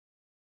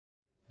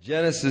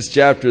Genesis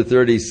chapter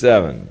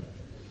 37.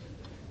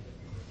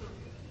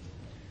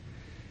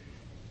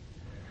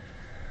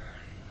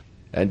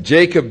 And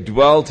Jacob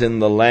dwelt in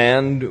the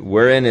land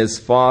wherein his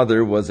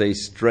father was a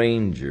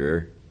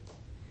stranger,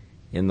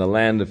 in the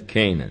land of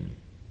Canaan.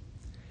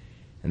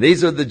 And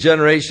these are the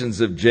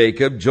generations of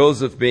Jacob.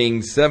 Joseph,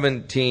 being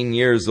 17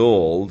 years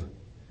old,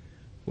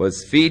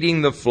 was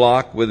feeding the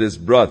flock with his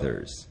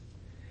brothers.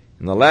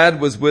 And the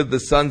lad was with the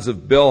sons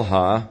of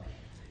Bilhah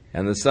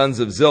and the sons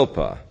of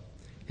Zilpah,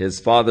 his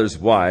father's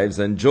wives,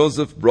 and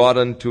Joseph brought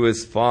unto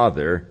his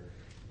father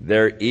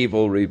their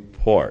evil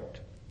report.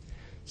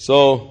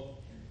 So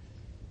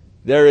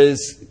there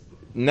is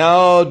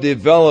now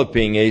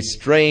developing a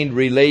strained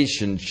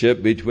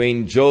relationship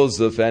between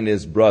Joseph and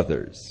his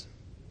brothers,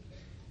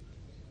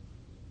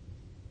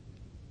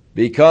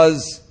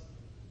 because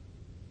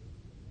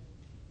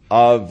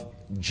of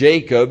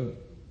Jacob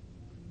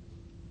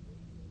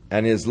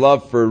and his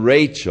love for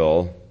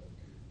Rachel.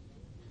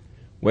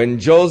 When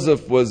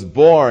Joseph was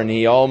born,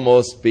 he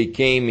almost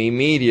became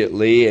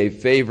immediately a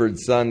favored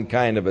son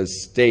kind of a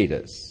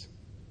status.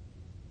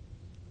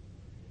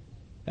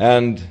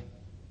 And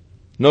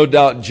no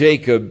doubt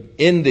Jacob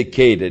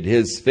indicated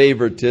his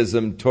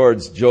favoritism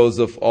towards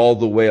Joseph all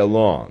the way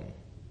along.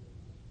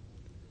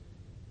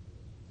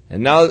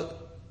 And now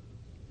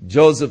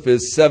Joseph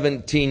is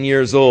 17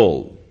 years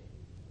old.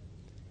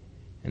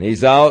 And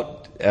he's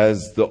out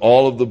as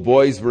all of the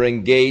boys were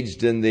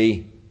engaged in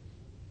the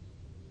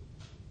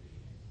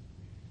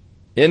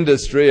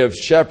industry of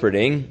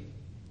shepherding,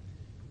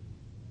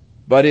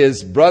 but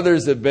his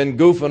brothers have been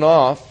goofing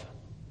off,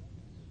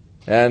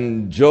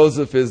 and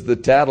Joseph is the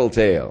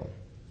tattletale.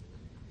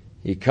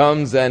 He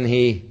comes and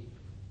he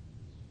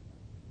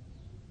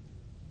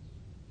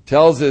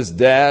tells his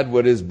dad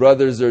what his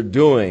brothers are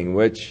doing,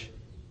 which,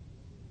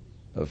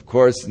 of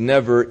course,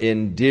 never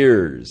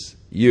endears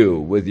you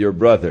with your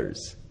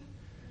brothers.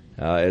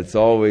 It's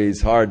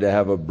always hard to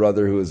have a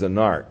brother who is a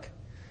narc.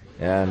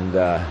 And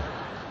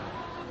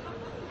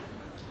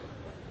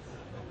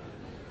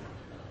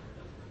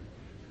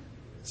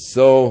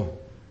so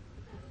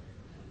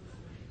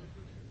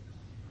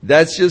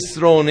that's just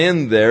thrown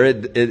in there.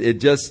 It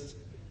just,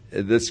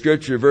 the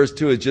scripture verse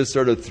 2 is just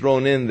sort of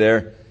thrown in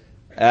there,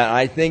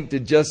 I think, to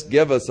just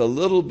give us a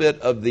little bit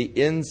of the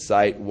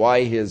insight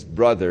why his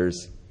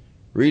brothers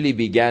really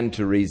began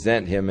to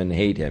resent him and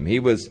hate him. He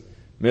was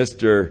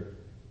Mr.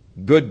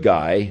 Good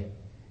Guy,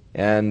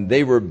 and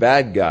they were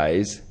bad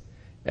guys,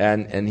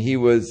 and he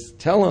was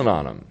telling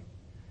on them.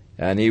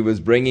 And he was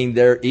bringing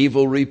their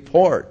evil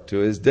report to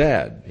his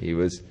dad. He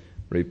was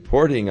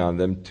reporting on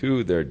them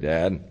to their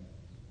dad.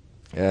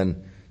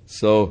 And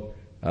so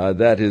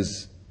that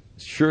is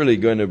surely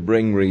going to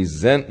bring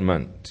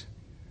resentment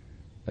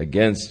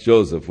against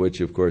Joseph, which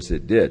of course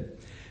it did.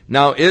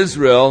 Now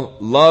Israel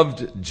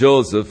loved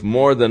Joseph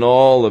more than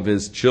all of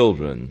his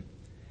children,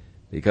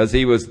 because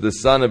he was the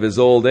son of his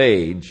old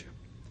age,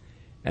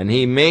 and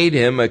he made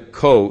him a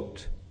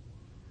coat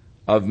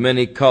of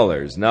many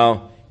colors.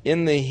 Now,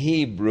 in the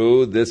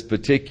Hebrew, this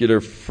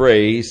particular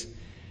phrase,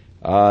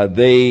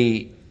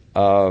 they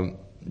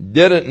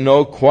didn't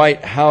know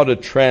quite how to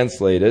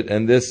translate it,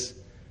 and this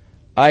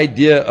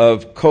idea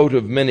of coat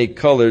of many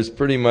colors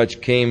pretty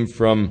much came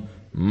from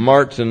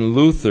Martin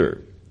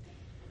Luther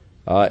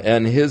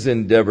and his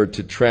endeavor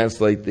to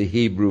translate the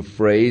Hebrew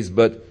phrase.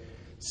 But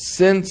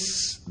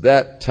since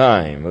that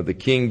time of the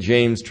King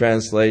James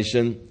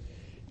translation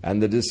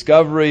and the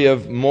discovery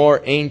of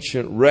more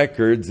ancient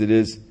records, it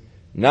is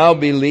now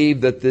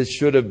believed that this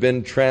should have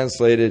been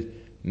translated,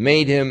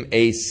 made him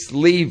a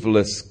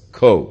sleeveless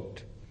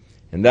coat.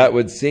 And that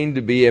would seem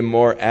to be a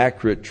more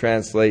accurate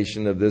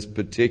translation of this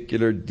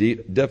particular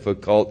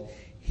difficult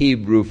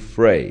Hebrew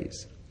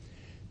phrase.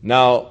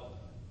 Now,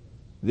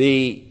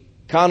 the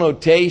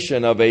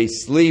connotation of a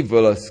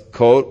sleeveless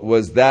coat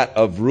was that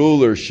of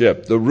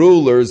rulership. The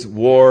rulers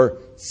wore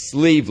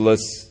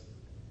sleeveless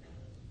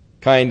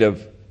kind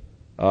of,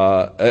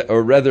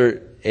 or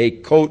rather a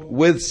coat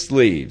with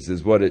sleeves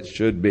is what it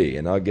should be,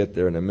 and I'll get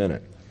there in a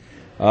minute.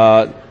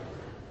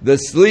 The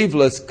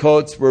sleeveless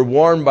coats were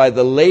worn by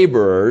the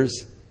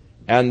laborers,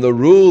 and the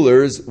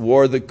rulers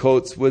wore the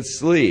coats with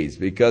sleeves,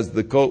 because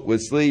the coat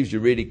with sleeves, you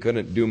really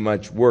couldn't do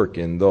much work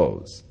in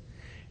those.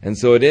 And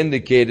so it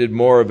indicated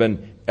more of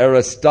an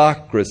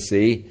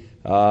aristocracy,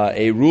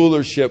 a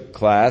rulership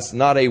class,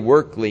 not a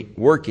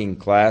working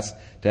class,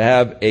 to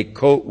have a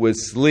coat with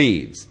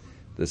sleeves.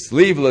 The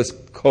sleeveless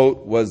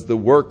coat was the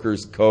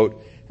worker's coat,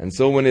 and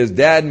so when his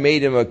dad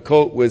made him a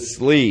coat with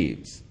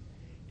sleeves,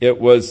 it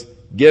was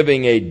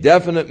giving a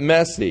definite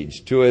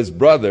message to his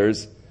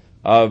brothers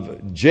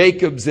of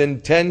Jacob's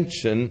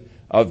intention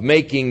of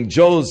making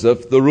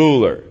Joseph the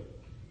ruler.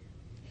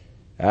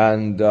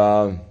 And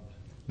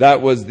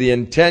that was the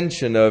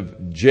intention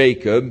of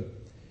Jacob.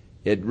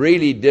 It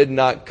really did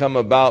not come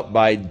about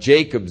by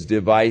Jacob's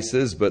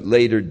devices, but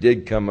later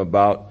did come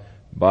about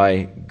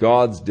by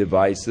God's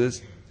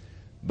devices.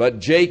 But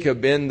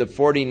Jacob, in the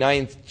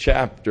 49th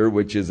chapter,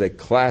 which is a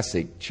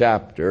classic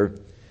chapter,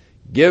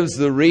 gives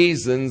the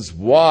reasons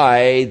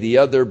why the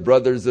other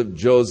brothers of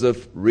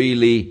Joseph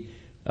really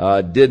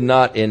did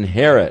not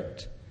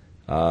inherit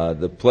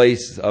the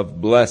place of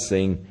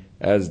blessing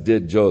as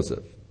did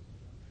Joseph.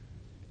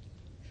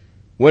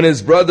 When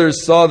his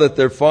brothers saw that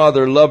their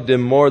father loved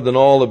him more than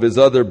all of his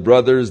other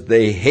brothers,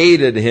 they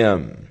hated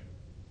him,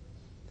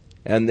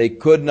 and they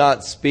could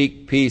not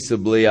speak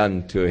peaceably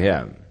unto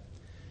him.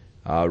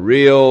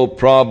 Real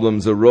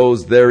problems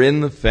arose there in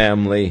the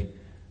family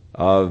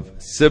of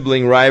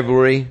sibling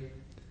rivalry,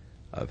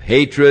 of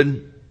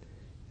hatred,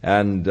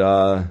 and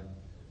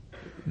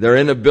their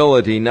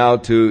inability now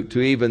to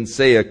even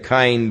say a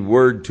kind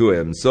word to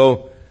him.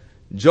 So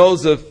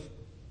Joseph,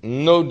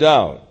 no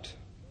doubt,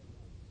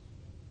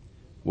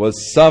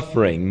 was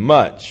suffering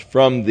much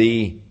from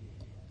the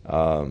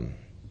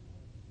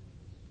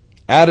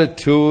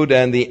attitude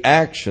and the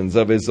actions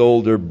of his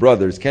older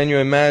brothers. Can you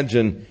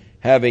imagine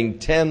having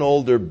 10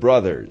 older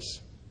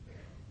brothers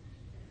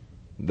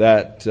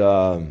that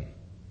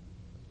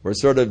were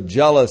sort of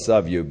jealous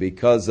of you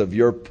because of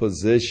your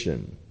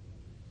position?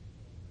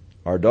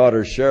 Our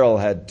daughter Cheryl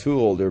had 2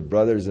 older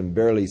brothers and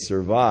barely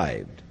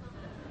survived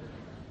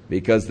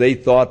because they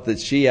thought that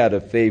she had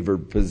a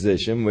favored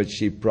position, which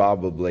she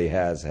probably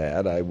has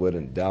had. I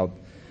wouldn't doubt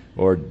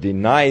or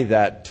deny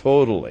that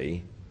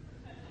totally.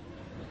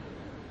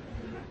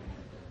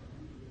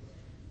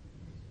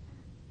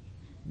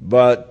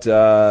 But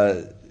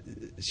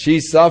she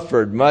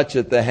suffered much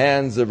at the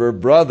hands of her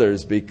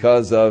brothers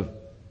because of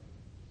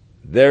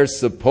their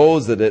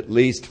supposed, at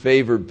least,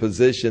 favored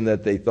position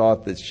that they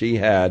thought that she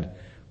had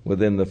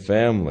within the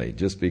family,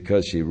 just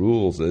because she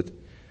rules it.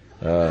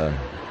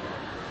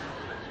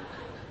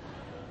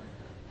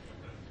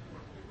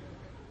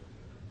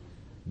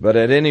 But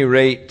at any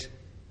rate,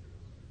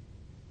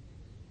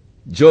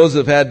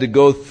 Joseph had to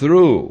go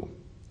through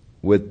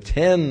with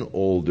 10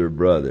 older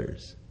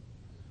brothers,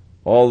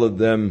 all of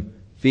them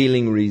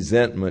feeling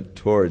resentment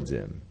towards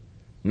him,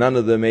 none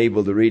of them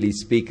able to really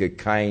speak a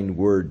kind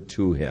word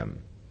to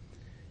him.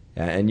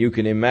 And you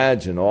can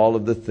imagine all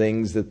of the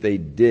things that they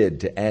did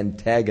to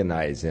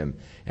antagonize him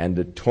and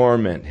to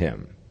torment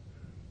him.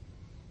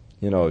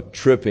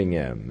 Tripping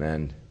him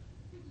and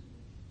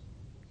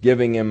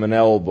giving him an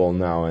elbow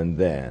now and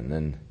then.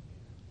 And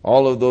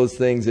all of those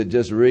things that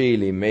just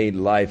really made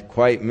life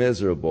quite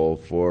miserable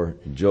for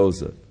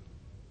Joseph.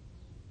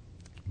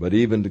 But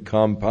even to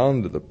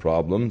compound the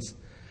problems,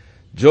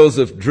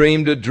 Joseph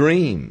dreamed a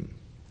dream.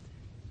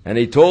 And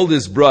he told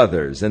his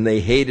brothers, and they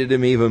hated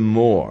him even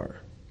more.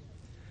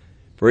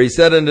 For he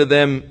said unto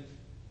them,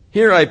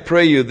 Hear, I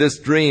pray you, this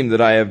dream that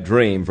I have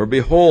dreamed. For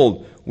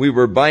behold, we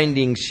were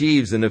binding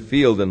sheaves in a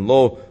field, and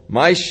lo,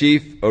 my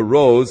sheaf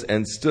arose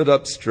and stood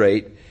up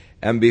straight,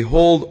 and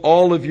behold,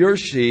 all of your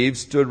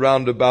sheaves stood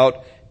round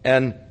about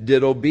and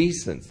did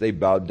obeisance. They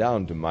bowed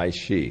down to my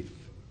sheaf.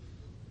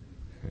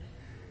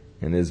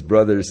 And his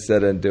brothers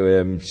said unto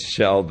him,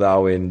 Shall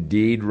thou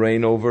indeed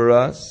reign over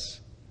us?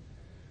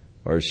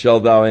 Or shall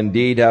thou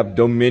indeed have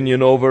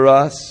dominion over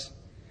us?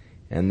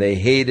 And they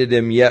hated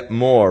him yet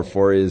more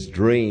for his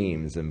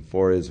dreams and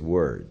for his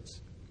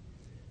words.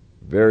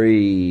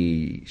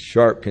 Very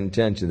sharp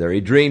contention there.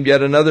 He dreamed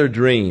yet another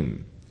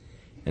dream.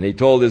 And he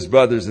told his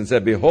brothers and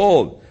said,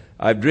 Behold,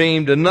 I've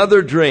dreamed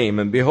another dream.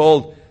 And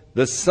behold,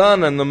 the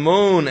sun and the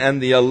moon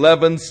and the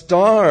 11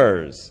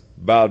 stars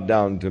bowed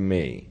down to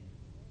me.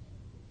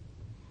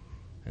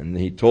 And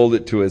he told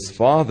it to his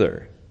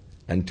father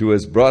and to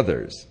his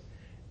brothers.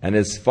 And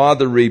his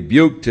father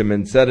rebuked him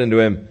and said unto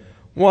him,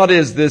 What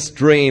is this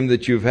dream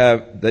that you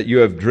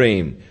have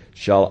dreamed?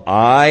 Shall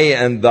I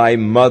and thy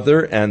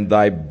mother and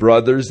thy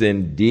brothers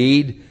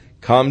indeed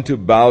come to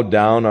bow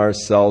down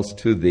ourselves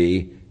to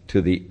thee,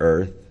 to the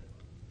earth?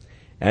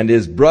 And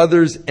his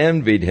brothers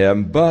envied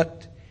him,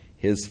 but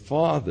his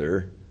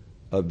father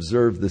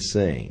observed the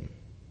same.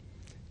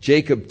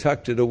 Jacob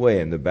tucked it away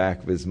in the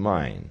back of his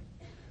mind,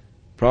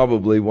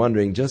 probably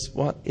wondering just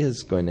what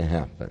is going to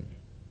happen.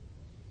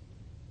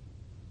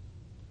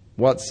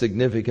 What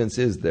significance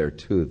is there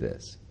to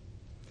this?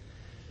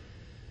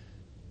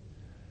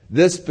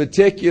 This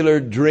particular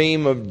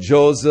dream of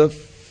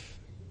Joseph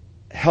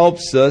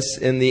helps us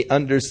in the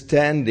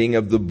understanding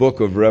of the book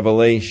of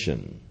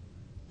Revelation.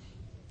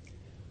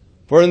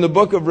 For in the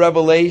book of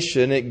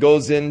Revelation, it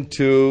goes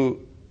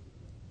into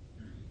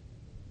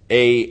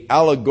an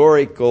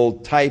allegorical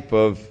type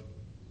of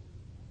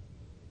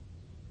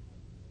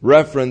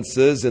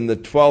references in the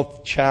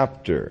 12th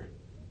chapter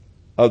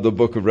of the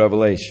book of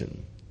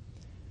Revelation,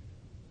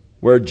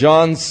 where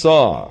John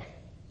saw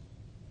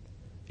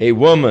a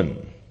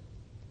woman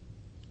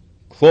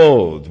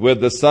clothed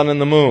with the sun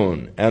and the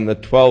moon and the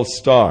 12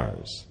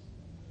 stars,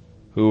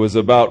 who was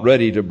about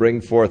ready to bring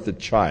forth a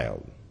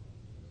child.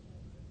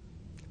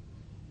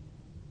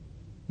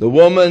 The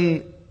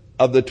woman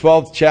of the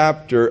 12th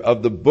chapter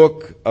of the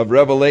book of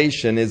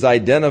Revelation is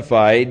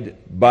identified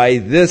by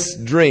this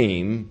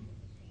dream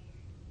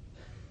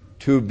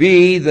to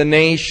be the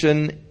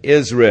nation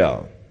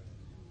Israel.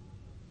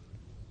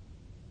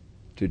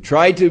 To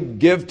try to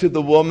give to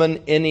the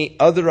woman any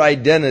other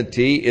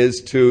identity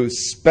is to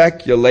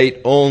speculate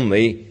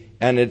only,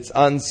 and it's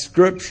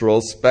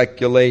unscriptural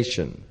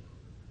speculation.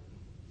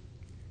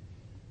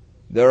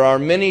 There are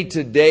many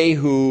today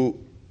who,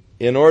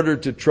 in order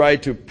to try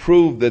to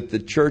prove that the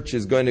church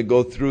is going to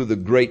go through the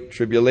Great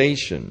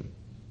Tribulation,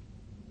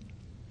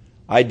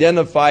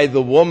 identify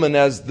the woman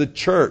as the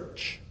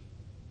church.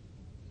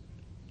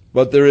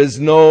 But there is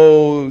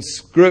no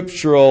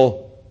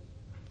scriptural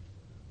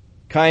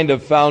kind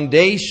of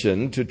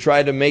foundation to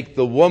try to make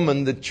the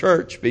woman the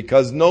church,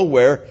 because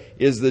nowhere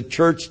is the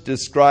church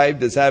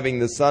described as having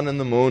the sun and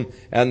the moon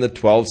and the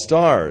 12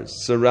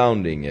 stars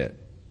surrounding it.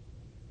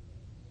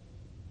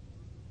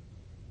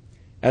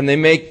 And they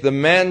make the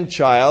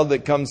man-child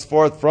that comes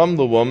forth from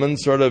the woman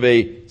sort of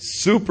a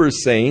super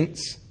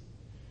saints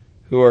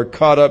who are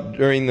caught up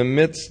during the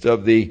midst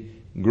of the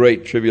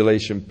Great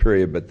Tribulation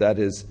period. But that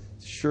is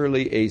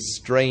surely a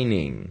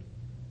straining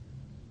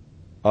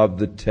of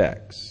the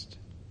text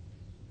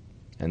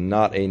and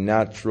not a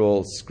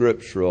natural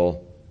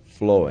scriptural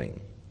flowing.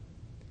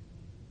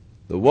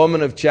 The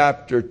woman of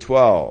chapter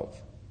 12,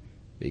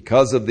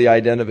 because of the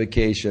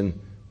identification,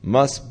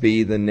 must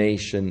be the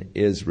nation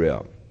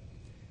Israel.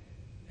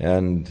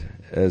 And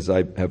as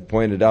I have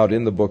pointed out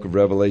in the book of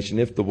Revelation,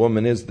 if the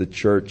woman is the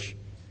church,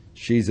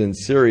 she's in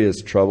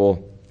serious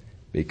trouble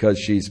because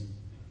she's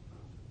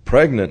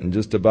pregnant and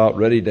just about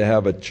ready to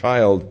have a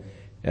child.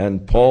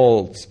 And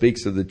Paul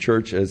speaks of the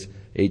church as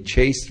a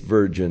chaste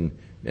virgin,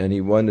 and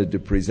he wanted to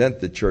present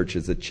the church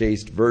as a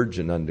chaste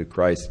virgin unto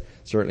Christ,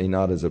 certainly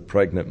not as a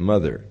pregnant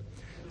mother.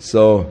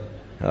 So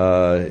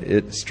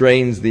it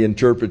strains the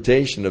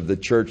interpretation of the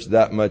church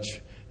that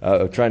much,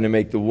 trying to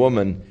make the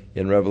woman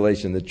in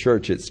Revelation the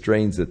church, it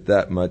strains it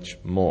that much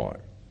more.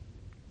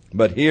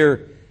 But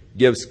here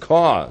gives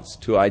cause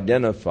to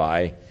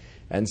identify,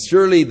 and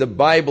surely the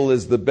Bible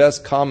is the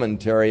best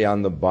commentary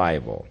on the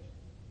Bible.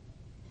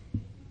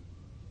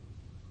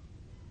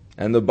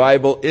 And the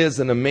Bible is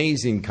an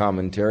amazing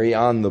commentary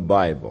on the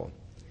Bible.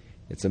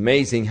 It's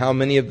amazing how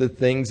many of the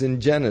things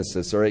in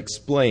Genesis are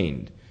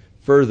explained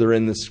further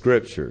in the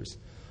Scriptures,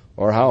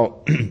 or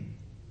how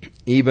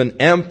even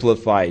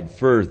amplified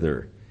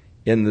further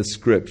in the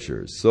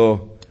Scriptures.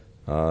 So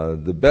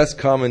the best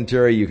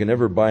commentary you can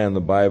ever buy on the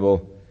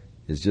Bible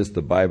is just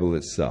the Bible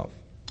itself.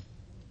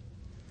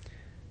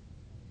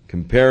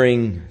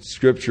 Comparing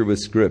Scripture with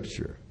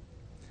Scripture.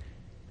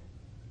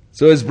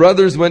 So his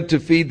brothers went to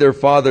feed their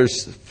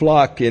father's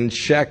flock in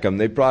Shechem.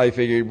 They probably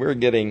figured, we're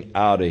getting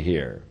out of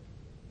here.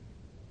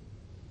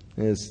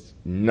 This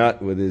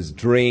nut with his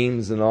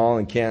dreams and all,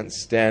 and can't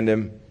stand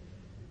him.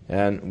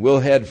 And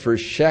we'll head for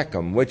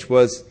Shechem, which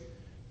was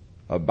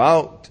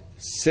about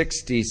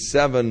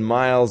 67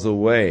 miles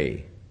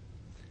away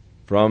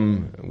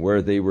from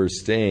where they were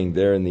staying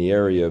there in the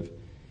area of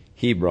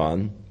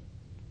Hebron.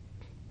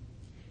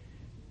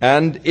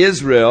 And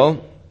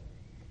Israel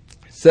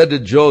said to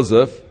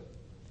Joseph,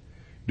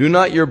 do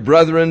not your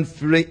brethren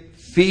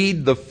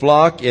feed the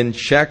flock in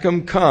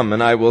Shechem? Come,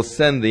 and I will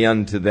send thee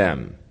unto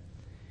them.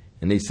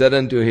 And he said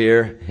unto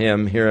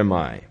him, here am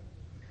I.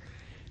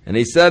 And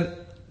he said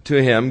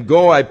to him,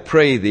 go, I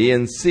pray thee,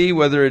 and see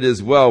whether it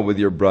is well with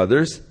your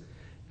brothers,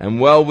 and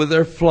well with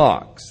their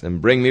flocks,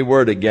 and bring me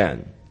word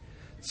again.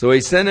 So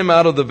he sent him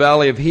out of the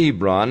valley of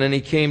Hebron, and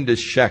he came to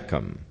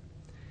Shechem.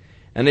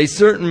 And a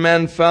certain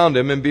man found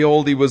him, and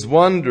behold, he was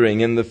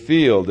wandering in the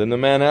field. And the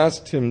man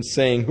asked him,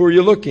 saying, who are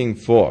you looking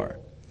for?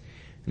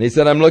 And he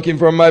said, I'm looking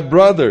for my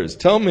brothers.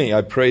 Tell me,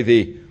 I pray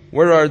thee,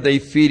 where are they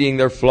feeding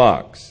their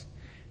flocks?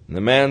 And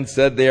the man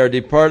said, they are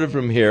departed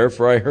from here,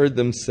 for I heard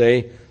them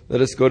say, let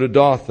us go to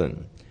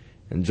Dothan.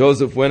 And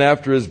Joseph went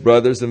after his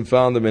brothers and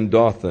found them in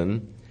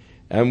Dothan.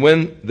 And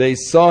when they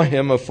saw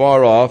him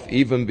afar off,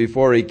 even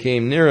before he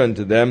came near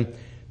unto them,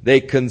 they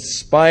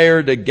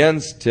conspired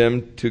against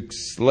him to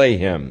slay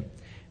him.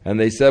 And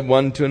they said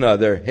one to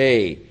another,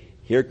 hey,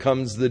 here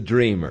comes the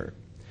dreamer.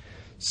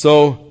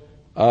 So,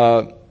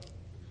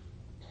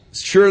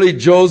 surely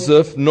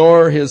Joseph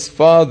nor his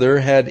father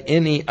had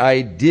any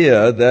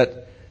idea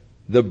that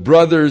the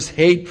brothers'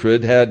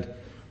 hatred had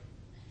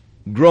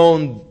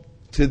grown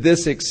to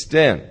this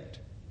extent.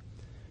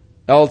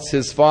 Else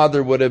his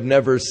father would have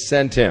never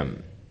sent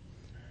him.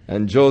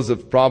 And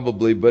Joseph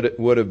probably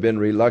would have been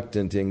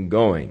reluctant in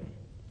going.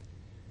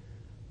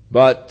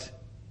 But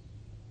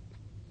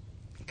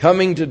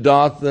coming to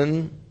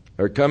Dothan,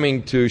 or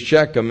coming to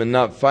Shechem and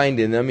not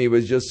finding them, he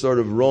was just sort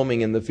of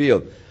roaming in the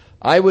field.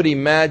 I would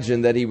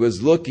imagine that he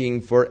was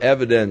looking for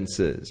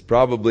evidences,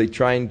 probably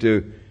trying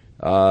to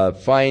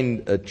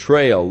find a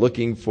trail,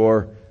 looking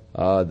for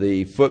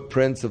the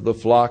footprints of the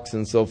flocks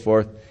and so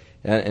forth,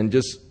 and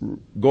just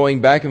going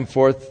back and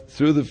forth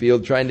through the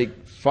field, trying to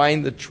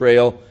find the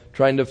trail,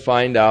 trying to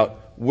find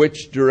out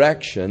which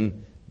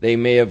direction they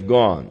may have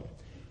gone.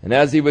 And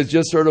as he was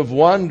just sort of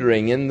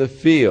wandering in the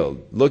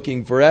field,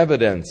 looking for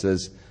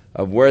evidences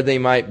of where they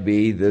might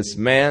be, this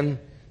man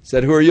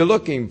said, who are you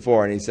looking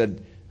for? And he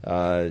said,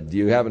 do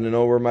you happen to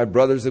know where my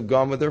brothers have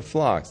gone with their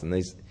flocks? And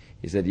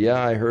he said,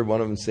 yeah, I heard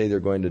one of them say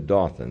they're going to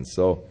Dothan.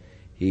 So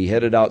he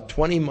headed out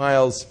 20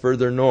 miles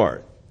further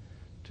north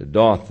to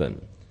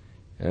Dothan.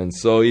 And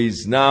so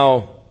he's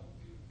now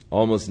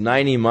almost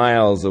 90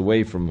 miles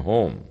away from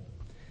home.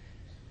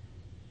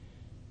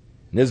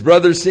 And his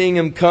brothers, seeing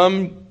him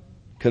come,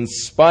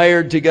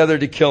 conspired together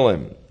to kill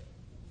him.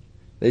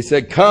 They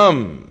said,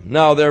 "Come,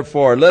 now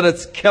therefore, let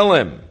us kill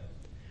him.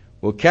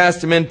 We'll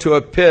cast him into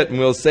a pit, and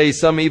we'll say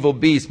some evil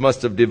beast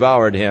must have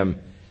devoured him.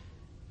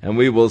 And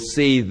we will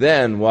see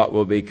then what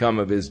will become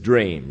of his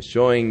dreams,"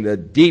 showing the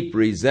deep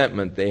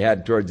resentment they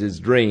had towards his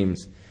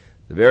dreams.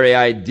 The very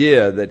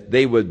idea that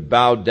they would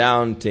bow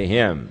down to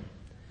him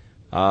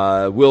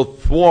will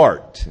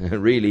thwart,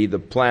 really, the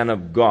plan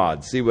of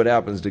God. See what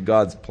happens to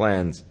God's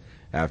plans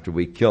after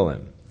we kill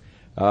him.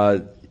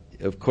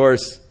 Of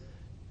course,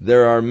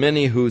 there are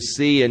many who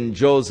see in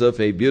Joseph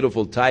a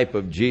beautiful type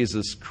of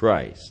Jesus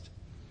Christ.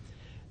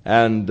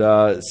 And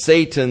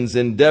Satan's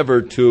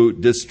endeavor to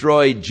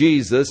destroy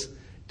Jesus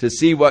to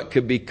see what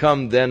could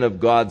become then of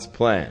God's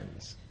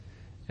plans.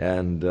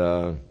 And,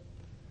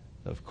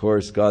 of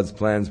course, God's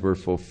plans were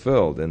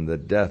fulfilled in the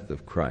death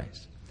of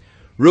Christ.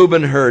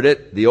 Reuben heard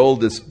it, the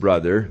oldest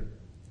brother,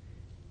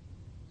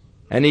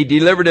 and he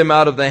delivered him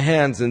out of the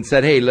hands and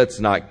said, "Hey, let's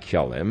not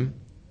kill him."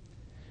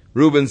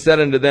 Reuben said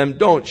unto them,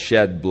 "Don't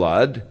shed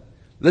blood.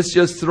 Let's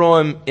just throw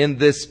him in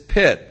this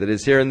pit that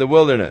is here in the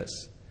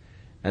wilderness.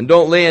 And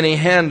don't lay any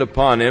hand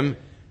upon him,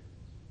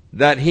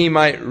 that he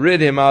might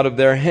rid him out of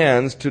their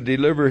hands to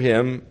deliver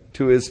him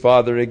to his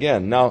father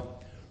again." Now,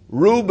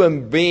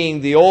 Reuben,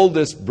 being the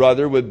oldest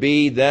brother, would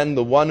be then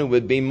the one who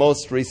would be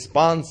most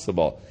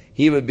responsible.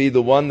 He would be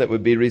the one that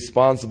would be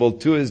responsible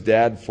to his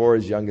dad for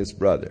his youngest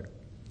brother.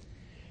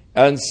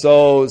 And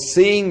so,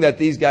 seeing that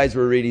these guys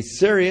were really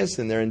serious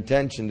in their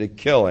intention to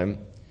kill him,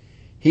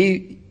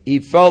 he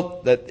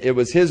felt that it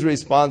was his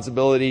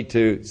responsibility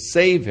to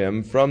save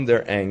him from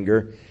their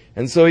anger.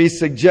 And so he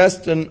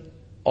suggests an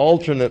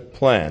alternate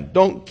plan.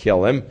 Don't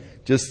kill him.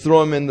 Just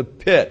throw him in the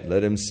pit.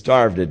 Let him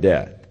starve to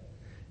death.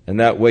 And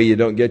that way you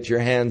don't get your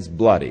hands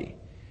bloody.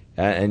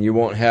 And you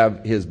won't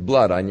have his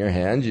blood on your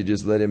hands. You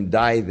just let him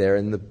die there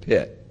in the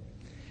pit.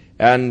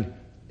 And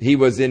he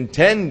was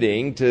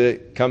intending to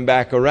come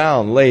back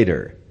around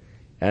later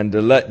and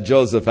to let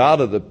Joseph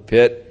out of the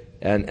pit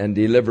and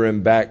deliver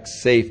him back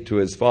safe to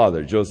his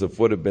father. Joseph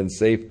would have been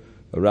safe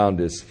around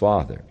his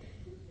father.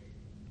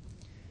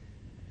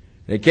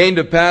 And it came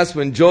to pass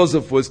when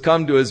Joseph was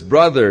come to his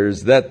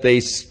brothers that they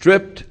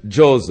stripped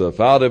Joseph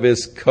out of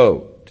his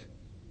coat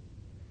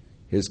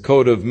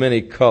of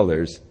many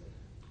colors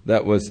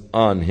that was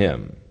on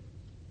him,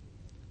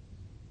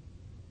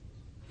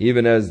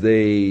 even as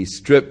they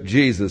stripped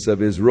Jesus of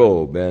his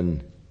robe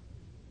and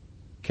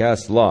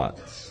cast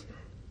lots.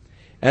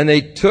 And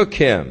they took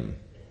him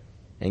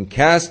and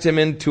cast him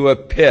into a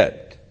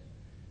pit.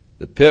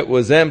 The pit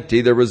was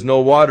empty. There was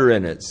no water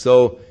in it.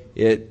 So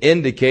it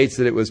indicates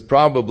that it was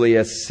probably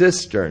a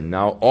cistern.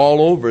 Now,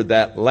 all over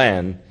that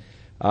land,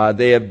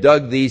 they have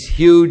dug these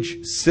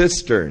huge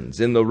cisterns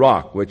in the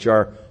rock, which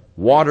are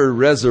water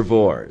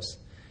reservoirs.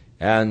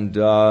 And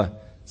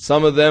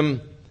some of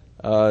them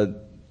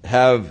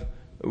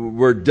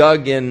were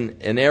dug in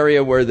an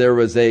area where there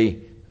was a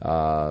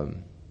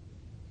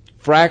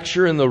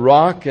fracture in the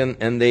rock,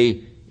 and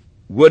they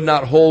would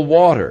not hold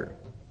water.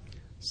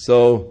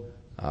 So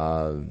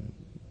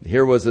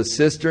here was a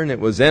cistern. It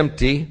was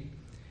empty.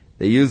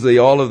 They usually,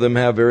 all of them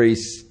have very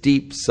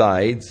steep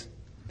sides.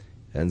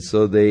 And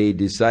so they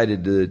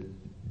decided to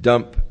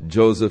dump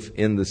Joseph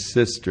in the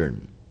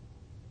cistern.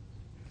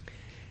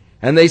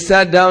 And they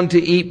sat down to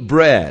eat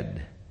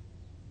bread.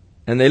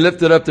 And they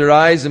lifted up their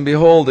eyes, and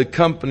behold, a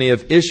company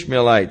of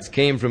Ishmaelites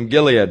came from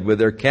Gilead with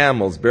their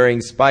camels, bearing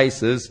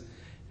spices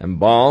and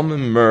balm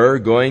and myrrh,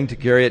 going to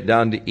carry it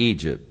down to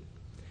Egypt.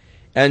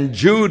 And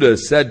Judah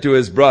said to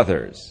his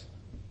brothers,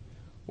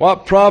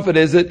 "What profit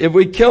is it if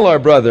we kill our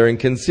brother and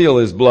conceal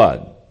his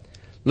blood?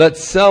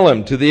 Let's sell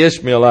him to the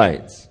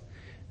Ishmaelites,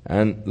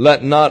 and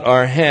let not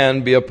our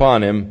hand be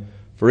upon him,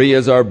 for he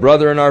is our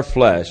brother in our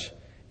flesh."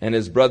 And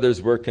his brothers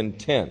were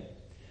content.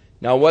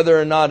 Now, whether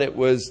or not it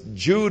was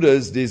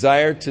Judah's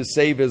desire to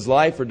save his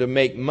life or to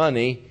make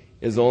money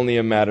is only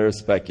a matter of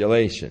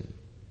speculation.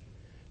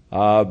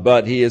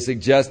 But he is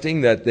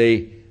suggesting that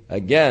they,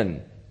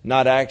 again,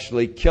 not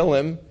actually kill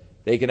him.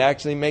 They could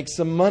actually make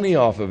some money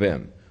off of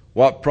him.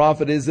 What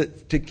profit is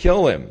it to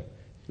kill him?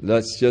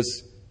 Let's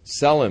just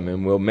sell him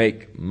and we'll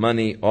make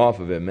money off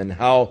of him. And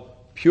how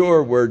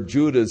pure were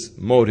Judah's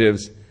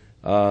motives,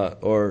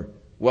 or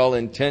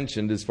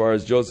well-intentioned as far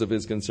as Joseph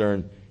is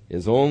concerned,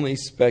 is only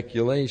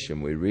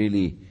speculation. We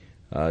really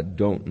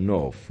don't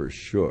know for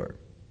sure.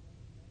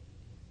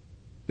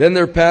 Then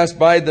there passed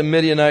by the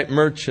Midianite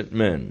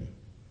merchantmen,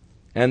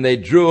 and they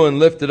drew and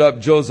lifted up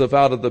Joseph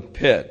out of the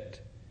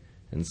pit,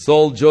 and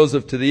sold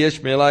Joseph to the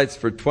Ishmaelites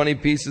for 20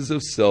 pieces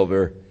of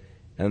silver,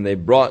 and they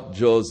brought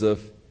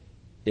Joseph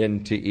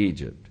into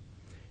Egypt.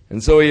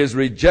 And so he is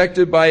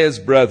rejected by his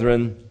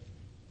brethren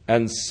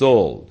and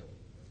sold.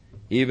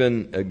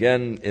 Even,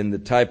 again, in the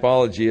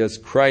typology, as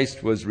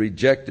Christ was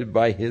rejected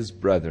by his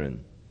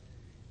brethren.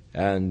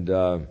 And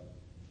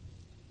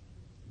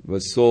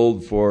was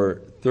sold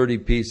for 30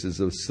 pieces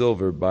of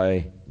silver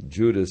by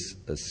Judas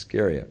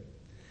Iscariot.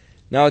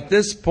 Now at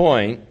this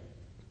point,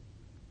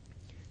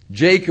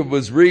 Joseph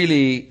was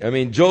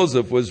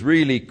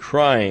really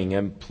crying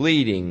and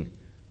pleading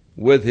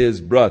with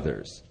his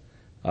brothers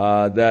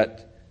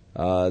that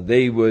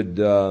they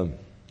would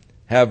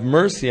have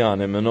mercy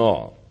on him and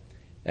all.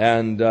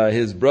 And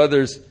his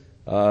brothers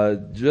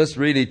just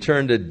really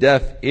turned a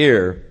deaf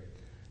ear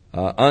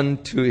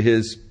unto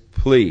his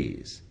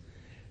pleas.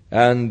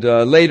 And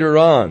later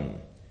on,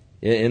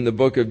 in the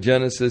book of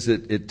Genesis,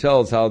 it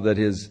tells how that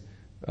his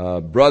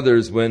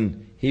brothers,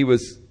 when he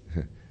was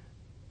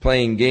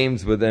playing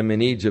games with them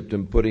in Egypt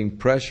and putting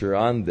pressure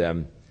on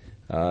them,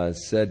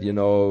 said,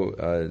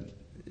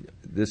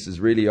 this is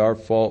really our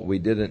fault. We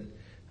didn't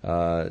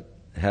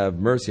have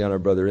mercy on our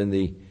brother. In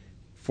the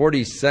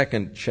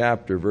 42nd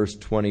chapter, verse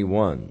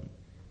 21.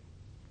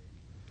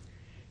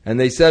 And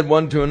they said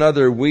one to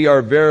another, we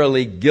are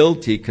verily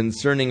guilty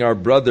concerning our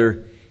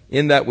brother,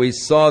 in that we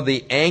saw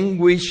the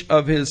anguish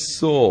of his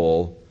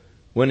soul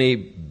when he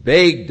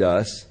begged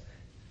us,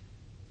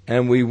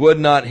 and we would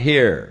not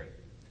hear.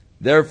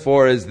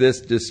 Therefore is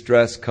this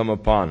distress come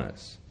upon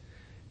us.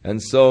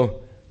 And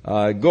so,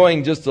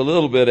 going just a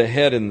little bit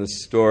ahead in the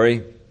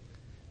story,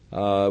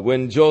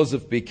 when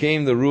Joseph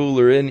became the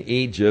ruler in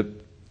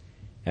Egypt,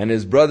 and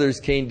his brothers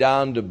came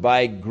down to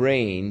buy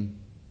grain,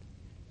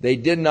 they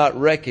did not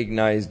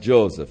recognize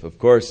Joseph. Of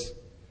course,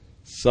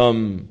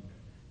 some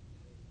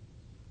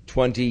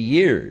 20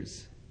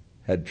 years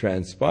had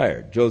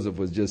transpired. Joseph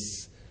was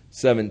just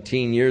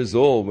 17 years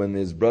old when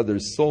his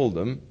brothers sold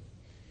him.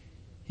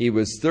 He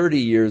was 30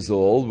 years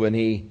old when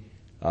he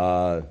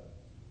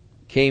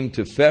came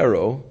to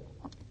Pharaoh.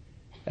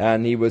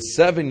 And he was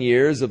 7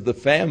 years of the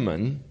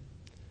famine,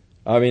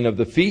 of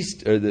the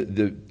feast, or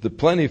the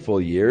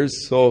plentiful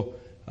years. So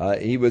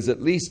he was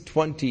at least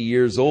 20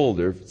 years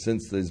older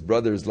since his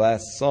brothers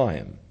last saw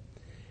him.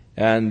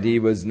 And he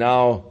was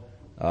now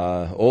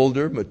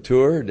older,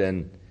 matured,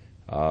 and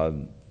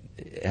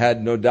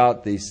had no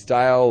doubt the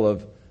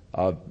style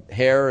of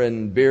hair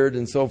and beard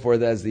and so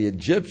forth as the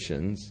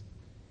Egyptians.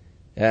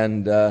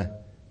 And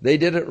they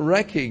didn't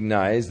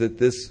recognize that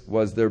this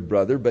was their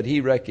brother, but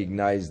he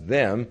recognized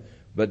them,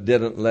 but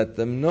didn't let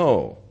them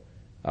know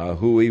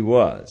who he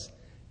was.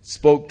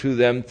 Spoke to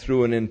them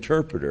through an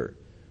interpreter.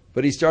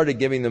 But he started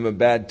giving them a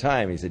bad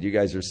time. He said, you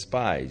guys are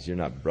spies. You're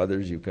not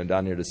brothers. You come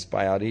down here to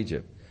spy out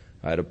Egypt.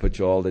 I had to put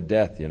you all to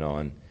death,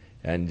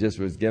 and just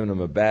was giving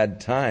them a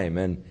bad time.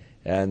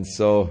 And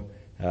so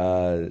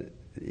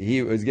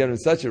he was giving them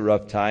such a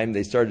rough time,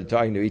 they started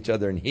talking to each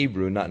other in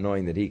Hebrew, not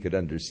knowing that he could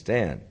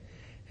understand.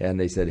 And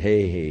they said,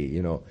 hey,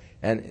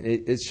 And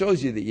it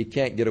shows you that you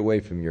can't get away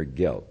from your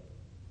guilt.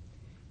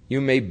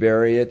 You may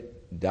bury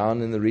it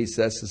down in the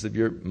recesses of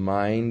your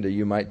mind, or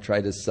you might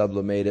try to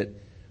sublimate it.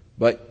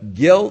 But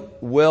guilt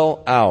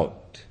will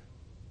out.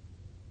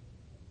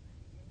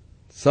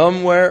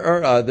 Somewhere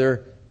or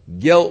other,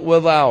 guilt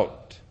will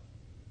out.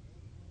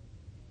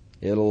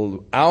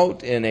 It'll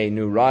out in a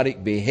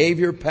neurotic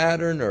behavior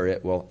pattern, or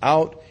it will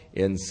out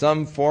in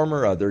some form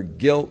or other.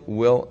 Guilt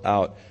will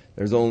out.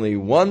 There's only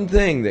one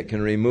thing that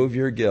can remove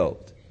your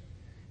guilt.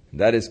 And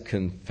that is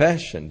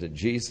confession to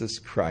Jesus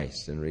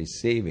Christ and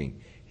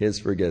receiving His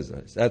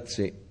forgiveness. That's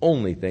the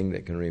only thing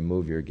that can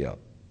remove your guilt.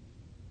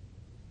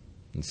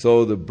 And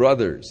so the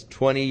brothers,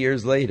 20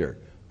 years later,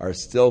 are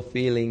still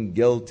feeling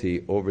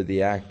guilty over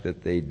the act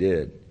that they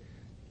did.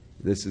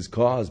 This is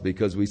caused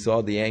because we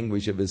saw the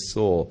anguish of his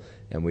soul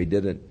and we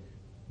didn't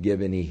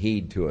give any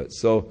heed to it.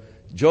 So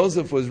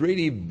Joseph was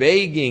really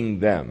begging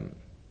them,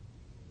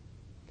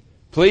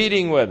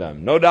 pleading with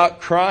them, no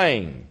doubt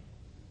crying.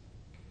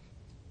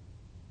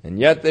 And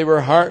yet they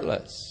were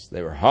heartless.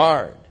 They were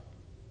hard.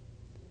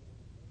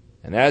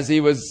 And as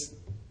he was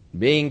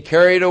being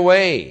carried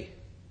away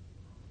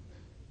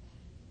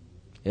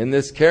in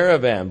this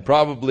caravan,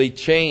 probably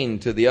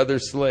chained to the other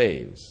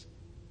slaves,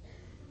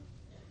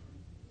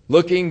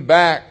 looking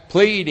back,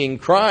 pleading,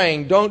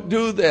 crying, don't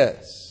do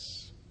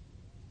this.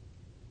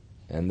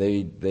 And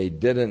they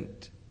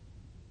didn't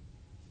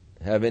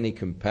have any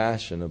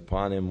compassion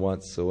upon him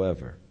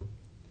whatsoever.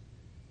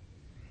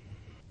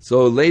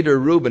 So later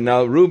Reuben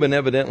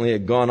evidently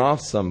had gone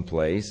off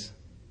someplace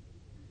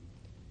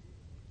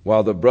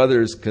while the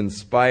brothers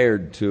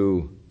conspired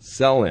to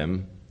sell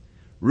him.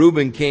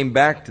 Reuben came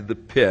back to the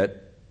pit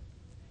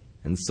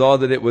and saw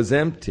that it was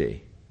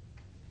empty.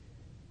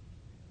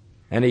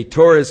 And he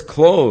tore his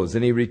clothes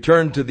and he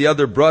returned to the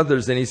other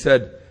brothers and he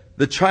said,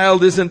 the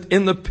child isn't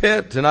in the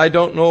pit and I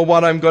don't know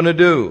what I'm going to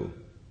do.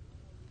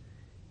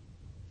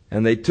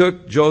 And they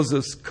took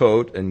Joseph's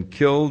coat and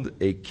killed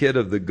a kid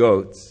of the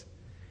goats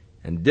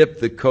and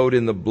dipped the coat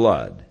in the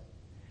blood.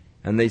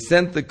 And they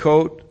sent the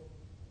coat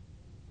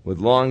with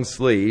long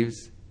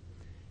sleeves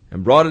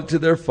and brought it to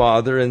their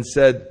father and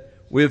said,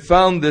 we have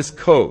found this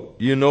coat.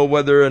 You know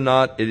whether or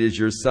not it is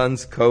your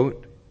son's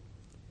coat?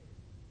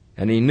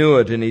 And he knew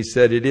it, and he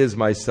said, it is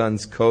my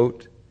son's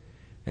coat.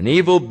 An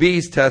evil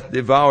beast hath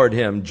devoured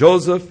him.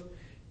 Joseph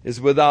is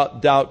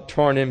without doubt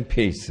torn in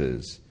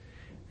pieces.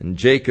 And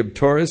Jacob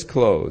tore his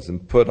clothes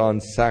and put on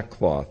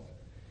sackcloth,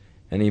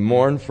 and he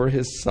mourned for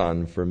his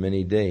son for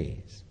many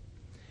days.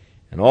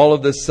 And all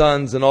of the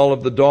sons and all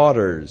of the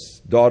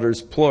daughters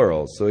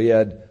plural, so he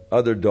had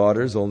other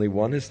daughters, only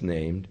one is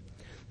named,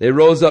 they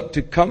rose up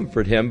to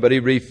comfort him, but he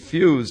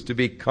refused to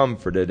be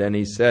comforted. And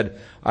he said,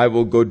 I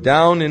will go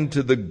down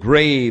into the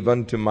grave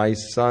unto my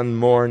son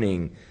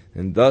mourning.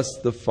 And thus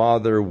the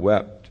father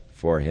wept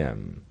for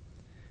him.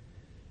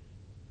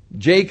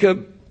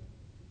 Jacob,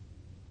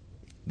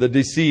 the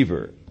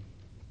deceiver,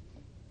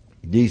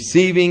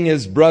 deceiving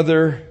his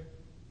brother,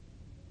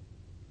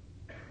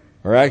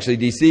 or actually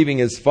deceiving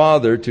his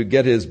father to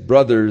get his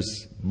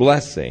brother's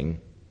blessing,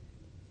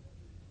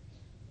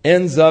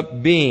 ends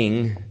up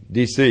being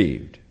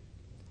deceived.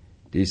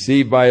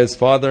 Deceived by his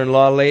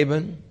father-in-law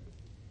Laban,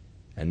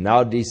 and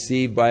now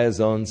deceived by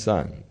his own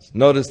sons.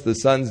 Notice the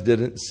sons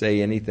didn't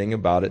say anything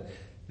about it.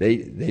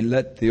 They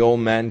let the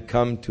old man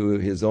come to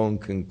his own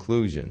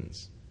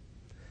conclusions.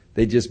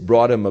 They just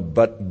brought him a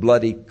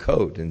bloody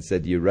coat and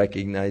said, do you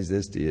recognize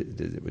this?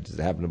 Does it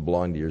happen to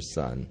belong to your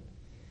son?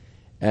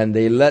 And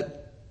they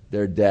let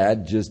their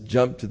dad just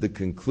jump to the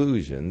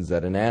conclusions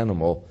that an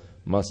animal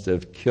must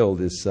have killed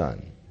his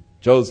son.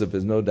 Joseph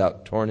is no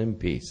doubt torn in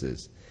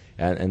pieces.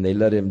 And they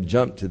let him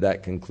jump to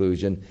that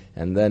conclusion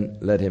and then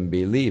let him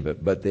believe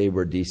it. But they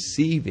were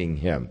deceiving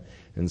him.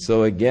 And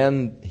so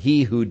again,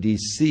 he who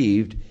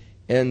deceived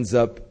ends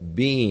up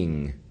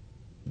being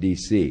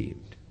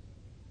deceived.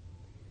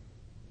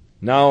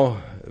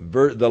 Now,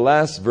 the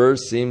last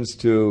verse seems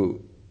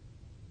to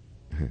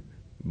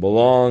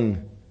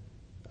belong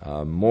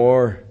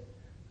more.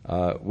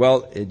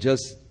 It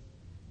just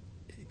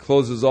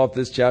closes off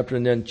this chapter.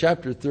 And then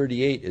chapter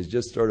 38 is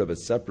just sort of a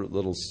separate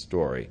little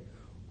story,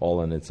 all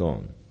on its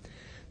own.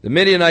 The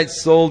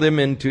Midianites sold him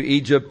into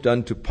Egypt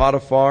unto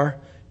Potiphar,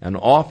 an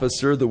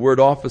officer. The word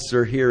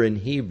officer here in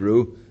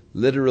Hebrew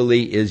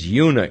literally is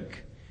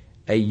eunuch,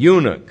 a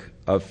eunuch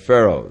of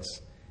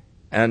Pharaoh's,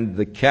 and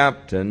the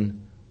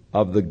captain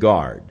of the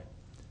guard.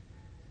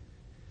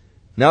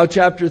 Now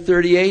chapter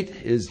 38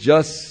 is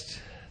just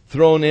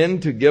thrown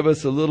in to give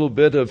us a little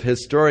bit of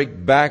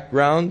historic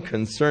background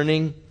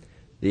concerning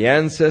the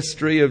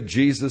ancestry of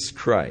Jesus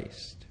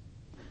Christ.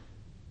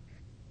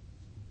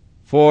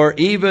 For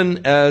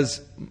even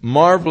as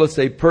marvelous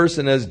a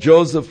person as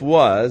Joseph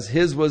was,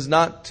 his was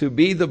not to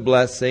be the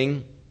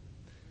blessing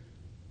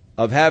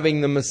of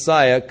having the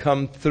Messiah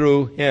come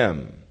through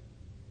him.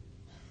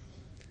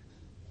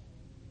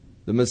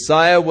 The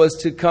Messiah was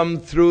to come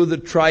through the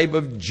tribe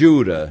of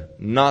Judah,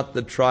 not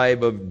the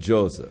tribe of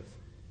Joseph.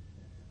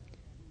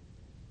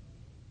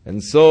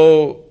 And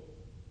so,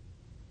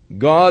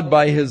 God,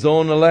 by his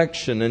own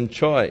election and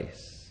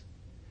choice,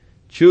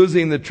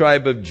 choosing the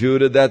tribe of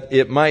Judah that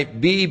it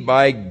might be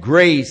by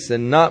grace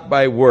and not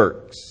by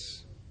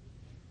works,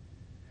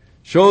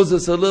 shows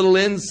us a little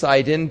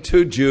insight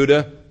into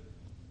Judah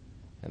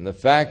and the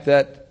fact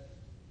that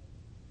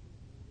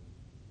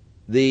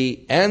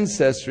the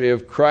ancestry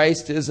of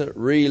Christ isn't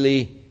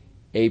really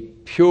a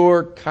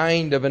pure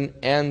kind of an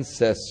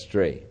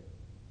ancestry.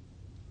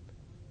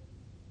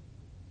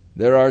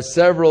 There are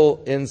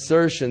several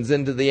insertions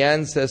into the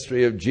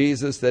ancestry of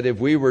Jesus that if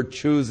we were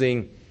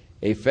choosing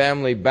a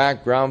family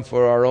background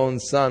for our own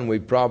son, we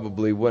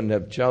probably wouldn't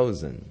have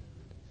chosen.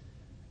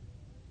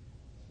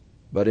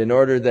 But in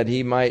order that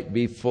he might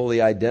be fully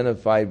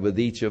identified with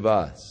each of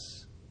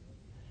us,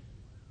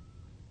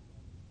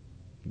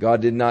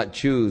 God did not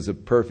choose a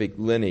perfect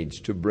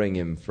lineage to bring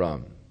him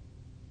from,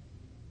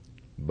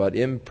 but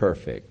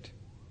imperfect,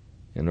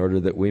 in order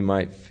that we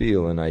might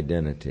feel an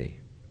identity.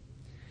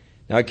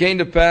 Now it came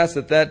to pass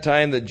at that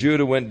time that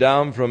Judah went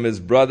down from his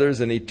brothers,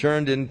 and he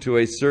turned into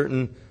a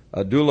certain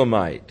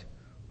Adullamite,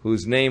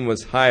 whose name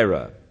was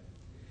Hira.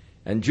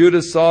 And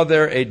Judah saw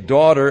there a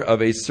daughter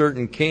of a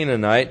certain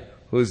Canaanite,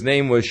 whose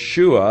name was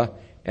Shua,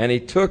 and he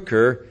took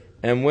her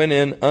and went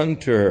in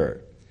unto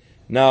her.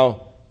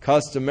 Now,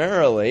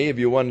 customarily, if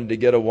you wanted to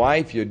get a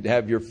wife, you'd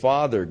have your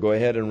father go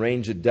ahead and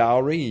arrange a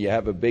dowry. You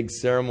have a big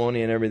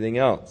ceremony and everything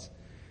else.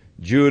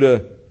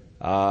 Judah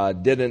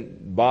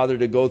didn't bother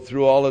to go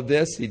through all of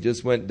this. He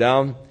just went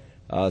down,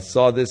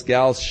 saw this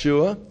gal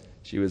Shua.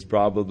 She was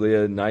probably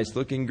a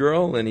nice-looking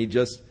girl, and he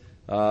just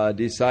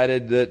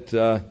decided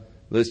that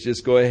let's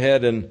just go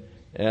ahead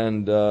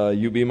and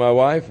you be my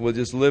wife. We'll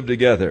just live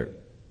together.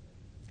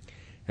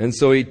 And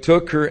so he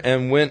took her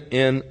and went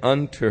in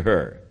unto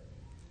her.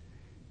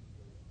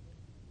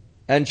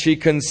 And she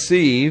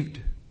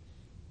conceived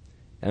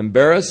and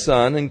bare a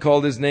son and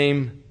called his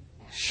name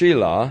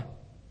Shelah.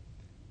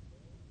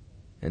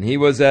 And he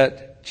was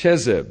at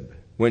Chezib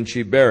when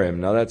she bare him.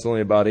 Now that's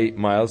only about 8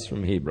 miles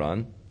from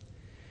Hebron.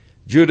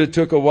 Judah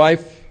took a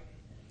wife.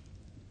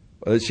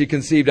 She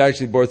conceived,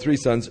 actually bore 3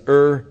 sons,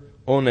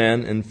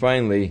 Onan, and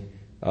finally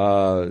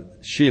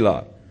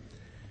Shelah.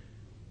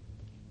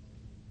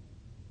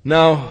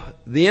 Now,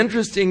 the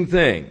interesting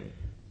thing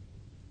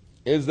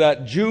is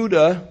that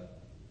Judah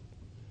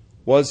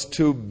was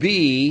to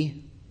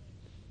be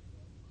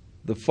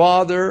the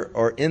father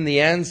or in the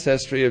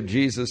ancestry of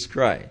Jesus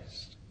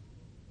Christ.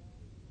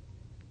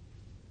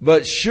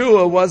 But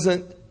Shua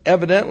wasn't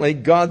evidently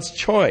God's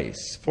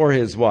choice for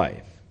his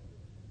wife.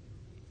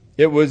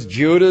 It was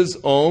Judah's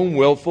own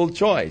willful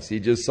choice. He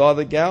just saw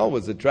the gal,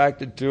 was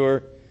attracted to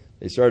her.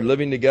 They started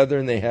living together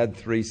and they had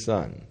 3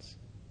 sons.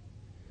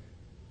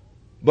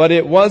 But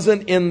it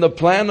wasn't in the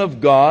plan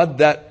of God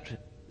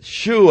that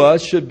Shua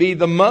should be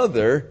the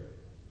mother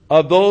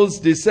of those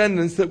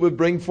descendants that would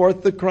bring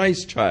forth the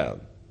Christ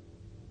child.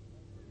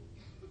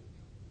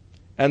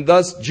 And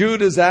thus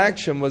Judah's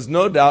action was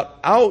no doubt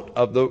out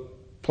of the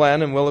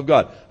plan and will of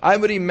God. I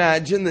would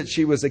imagine that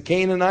she was a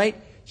Canaanite.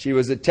 She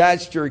was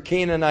attached to her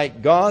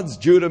Canaanite gods.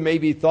 Judah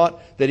maybe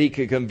thought that he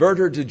could convert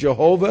her to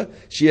Jehovah.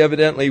 She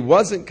evidently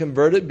wasn't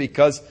converted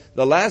because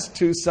the last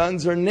 2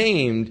 sons are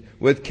named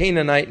with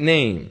Canaanite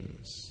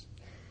names.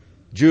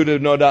 Judah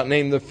no doubt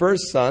named the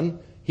first son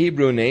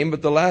Hebrew name,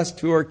 but the last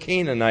 2 are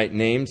Canaanite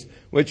names,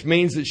 which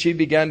means that she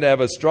began to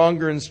have a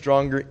stronger and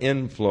stronger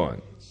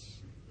influence.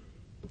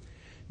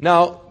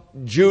 Now,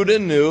 Judah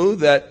knew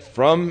that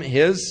from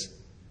his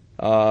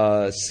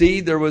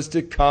seed there was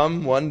to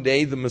come one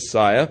day the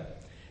Messiah,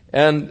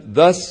 and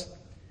thus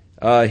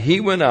he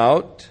went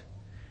out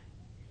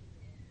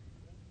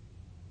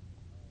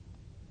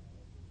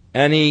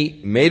and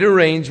he made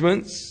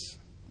arrangements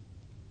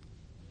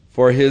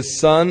for his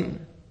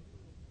son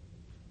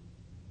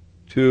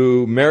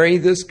to marry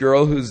this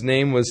girl whose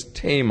name was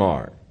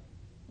Tamar.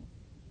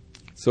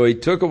 So he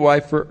took a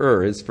wife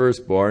for his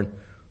firstborn,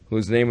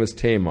 whose name was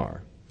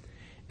Tamar.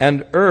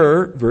 And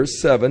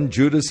verse 7,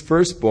 Judah's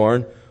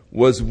firstborn,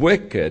 was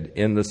wicked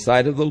in the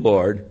sight of the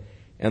Lord,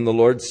 and the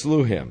Lord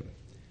slew him.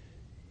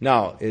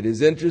 Now, it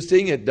is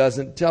interesting, it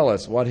doesn't tell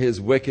us what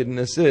his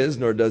wickedness is,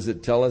 nor does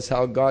it tell us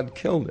how God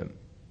killed him.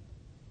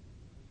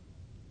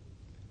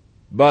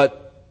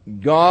 But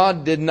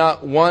God did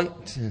not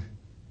want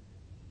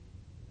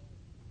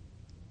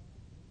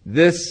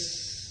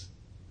this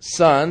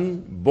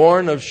son,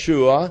 born of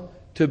Shua,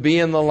 to be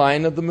in the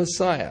line of the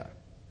Messiah.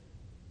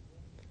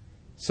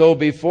 So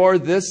before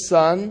this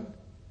son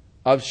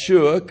of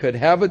Shua could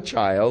have a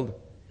child,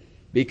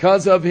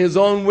 because of his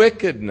own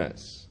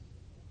wickedness,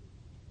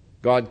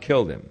 God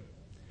killed him.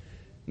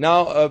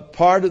 Now, a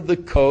part of the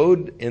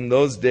code in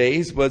those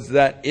days was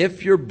that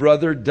if your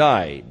brother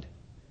died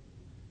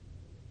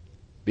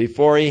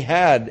before he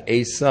had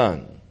a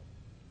son,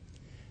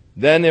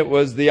 then it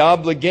was the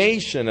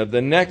obligation of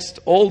the next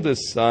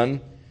oldest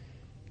son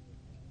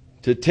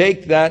to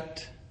take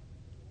that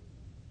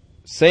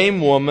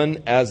same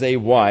woman as a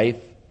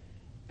wife,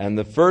 and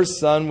the first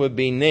son would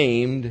be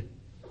named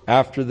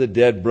after the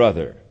dead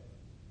brother.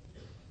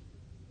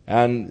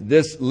 And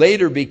this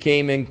later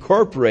became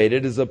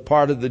incorporated as a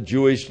part of the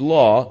Jewish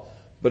law,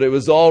 but it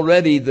was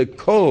already the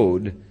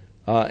code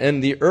in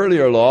the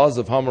earlier laws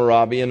of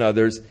Hammurabi and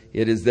others.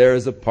 It is there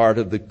as a part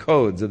of the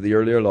codes of the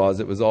earlier laws.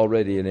 It was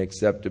already an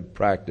accepted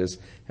practice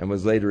and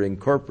was later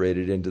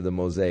incorporated into the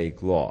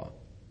Mosaic law.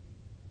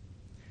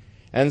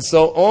 And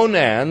so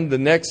Onan, the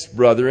next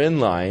brother in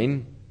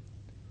line,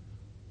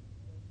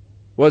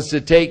 was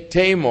to take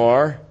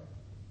Tamar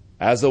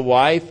as a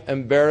wife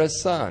and bear a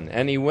son.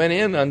 And he went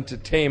in unto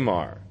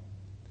Tamar.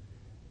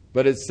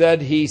 But it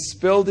said he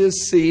spilled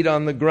his seed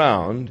on the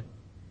ground,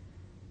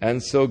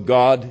 and so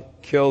God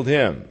killed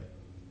him.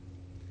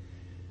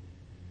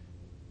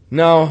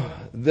 Now,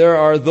 there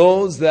are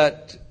those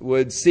that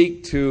would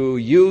seek to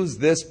use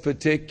this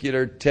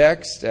particular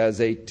text as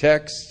a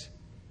text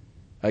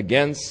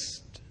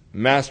against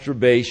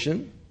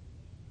masturbation,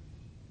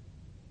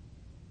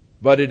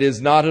 but it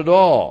is not at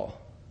all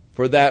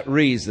for that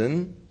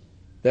reason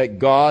that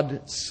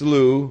God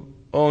slew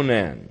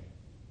Onan.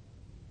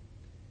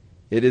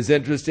 It is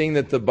interesting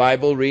that the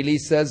Bible really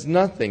says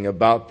nothing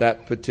about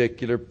that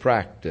particular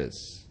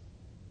practice.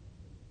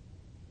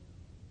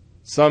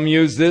 Some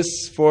use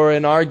this for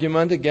an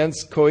argument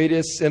against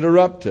coitus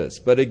interruptus,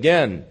 but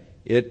again,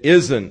 it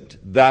isn't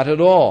that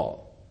at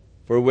all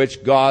for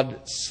which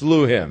God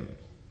slew him.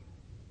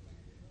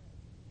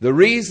 The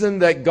reason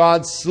that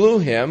God slew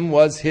him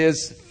was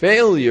his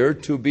failure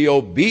to be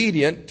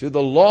obedient to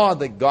the law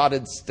that God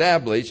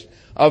established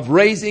of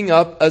raising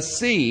up a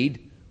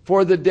seed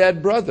for the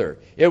dead brother.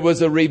 It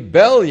was a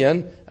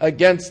rebellion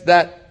against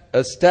that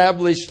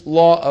established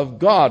law of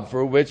God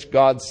for which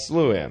God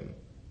slew him.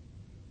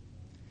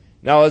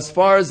 Now, as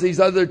far as these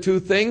other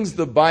 2 things,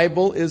 the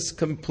Bible is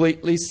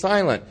completely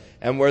silent.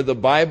 And where the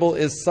Bible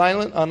is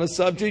silent on a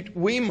subject,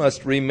 we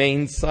must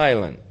remain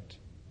silent.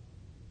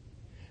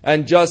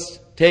 And just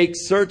take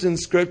certain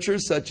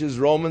scriptures, such as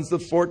Romans the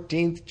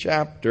 14th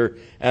chapter,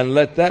 and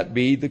let that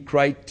be the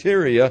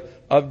criteria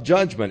of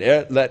judgment.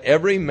 Let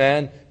every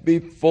man be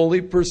fully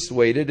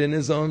persuaded in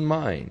his own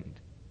mind.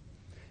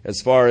 As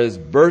far as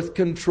birth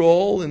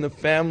control in the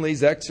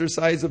family's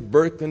exercise of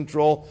birth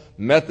control,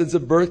 methods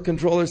of birth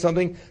control or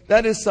something,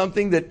 that is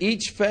something that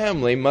each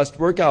family must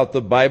work out.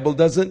 The Bible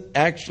doesn't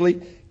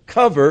actually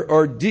cover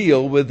or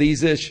deal with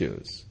these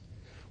issues.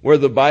 Where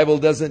the Bible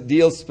doesn't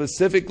deal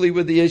specifically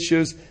with the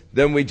issues,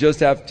 then we just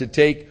have to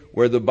take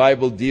where the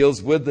Bible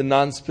deals with the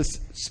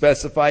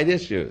non-specified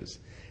issues.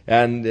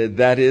 And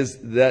that is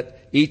that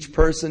each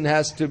person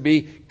has to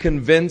be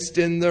convinced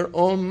in their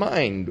own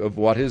mind of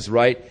what is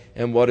right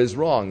and what is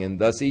wrong. And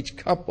thus each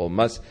couple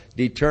must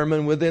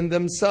determine within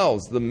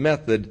themselves the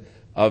method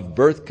of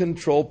birth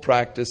control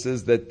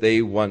practices that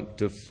they want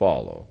to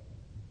follow.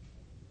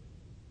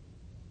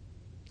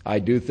 I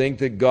do think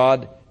that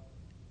God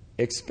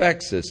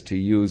expects us to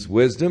use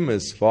wisdom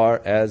as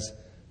far as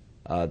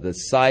the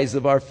size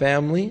of our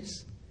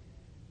families.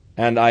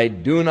 And I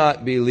do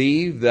not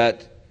believe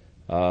that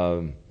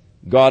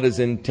God has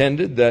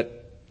intended that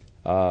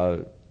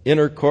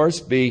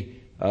intercourse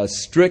be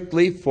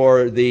strictly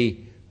for the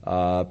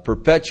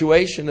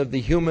perpetuation of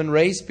the human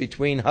race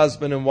between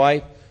husband and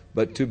wife,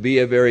 but to be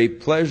a very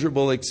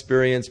pleasurable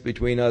experience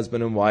between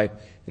husband and wife,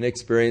 an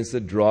experience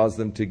that draws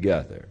them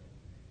together.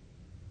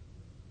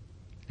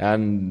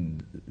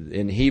 And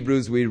in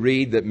Hebrews we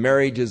read that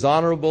marriage is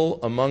honorable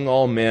among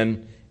all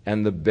men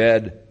and the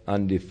bed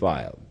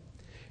undefiled.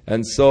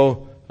 And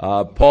so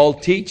Paul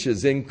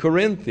teaches in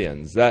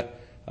Corinthians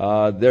that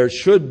there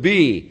should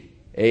be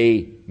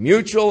a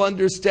mutual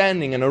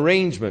understanding and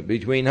arrangement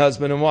between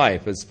husband and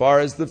wife as far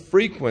as the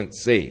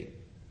frequency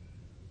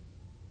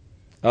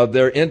of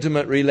their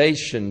intimate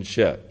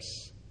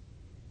relationships.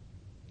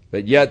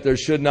 But yet there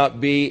should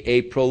not be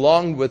a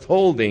prolonged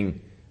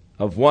withholding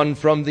of one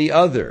from the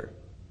other,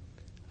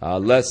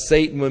 lest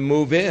Satan would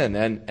move in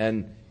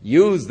and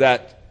use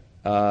that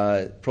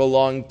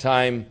prolonged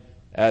time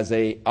as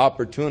an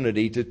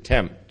opportunity to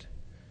tempt.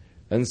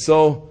 And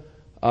so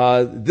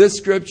this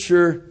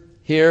scripture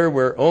here,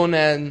 where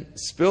Onan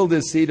spilled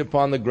his seed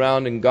upon the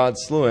ground and God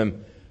slew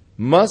him,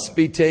 must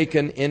be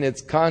taken in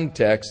its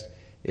context.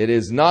 It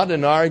is not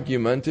an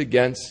argument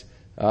against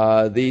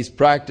these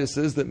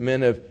practices that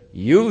men have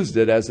used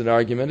it as an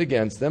argument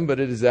against them, but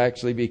it is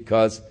actually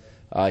because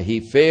he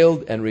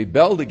failed and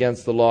rebelled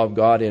against the law of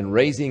God in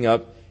raising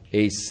up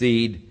a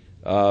seed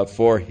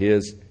for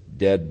his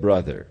dead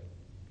brother.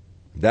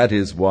 That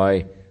is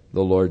why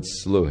the Lord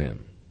slew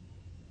him.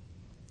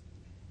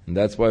 And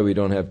that's why we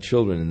don't have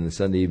children in the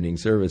Sunday evening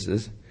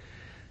services.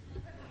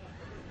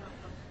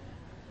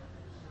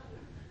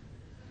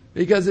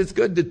 Because it's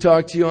good to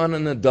talk to you on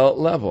an adult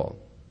level.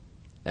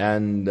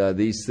 And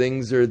these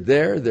things are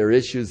there. They're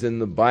issues in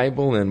the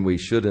Bible, and we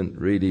shouldn't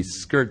really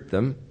skirt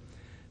them.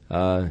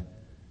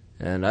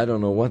 And I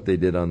don't know what they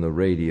did on the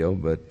radio,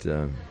 but...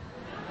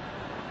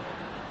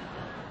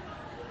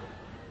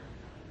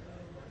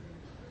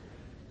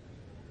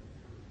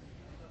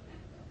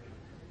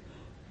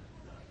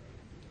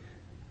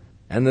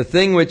 And the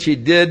thing which he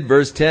did,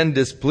 verse 10,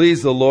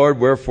 displeased the Lord,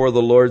 wherefore the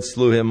Lord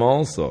slew him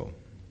also.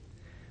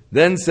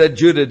 Then said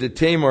Judah to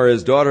Tamar,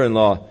 his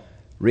daughter-in-law,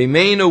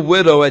 remain a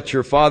widow at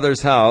your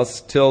father's house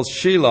till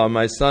Shelah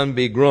my son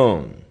be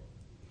grown.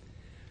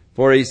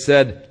 For he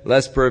said,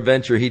 lest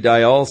peradventure he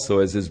die also,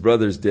 as his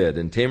brothers did.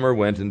 And Tamar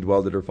went and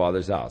dwelt at her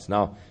father's house.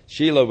 Now,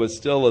 Shelah was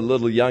still a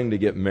little young to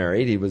get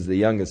married. He was the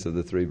youngest of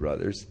the three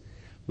brothers.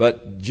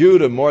 But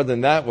Judah, more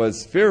than that,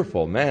 was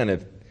fearful. Man,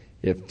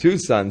 if two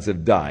sons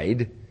have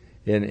died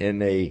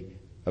in a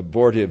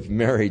abortive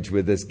marriage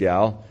with this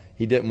gal,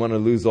 he didn't want to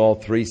lose all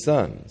three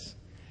sons.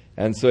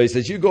 And so he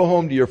says, you go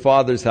home to your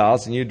father's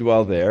house and you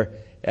dwell there.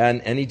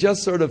 And he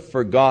just sort of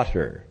forgot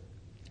her.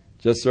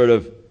 Just sort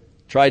of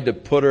tried to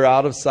put her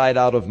out of sight,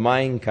 out of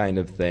mind kind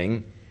of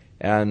thing.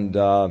 And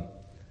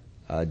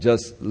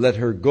just let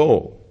her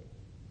go.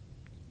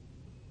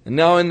 And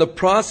now in the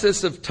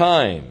process of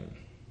time,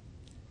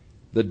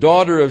 the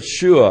daughter of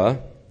Shua,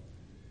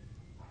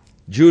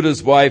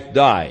 Judah's wife,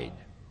 died.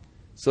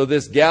 So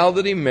this gal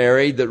that he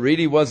married, that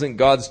really wasn't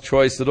God's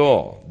choice at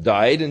all,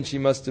 died, and she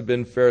must have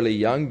been fairly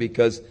young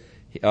because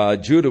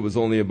Judah was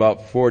only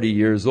about 40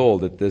 years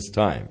old at this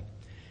time.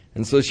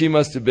 And so she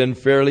must have been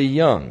fairly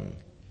young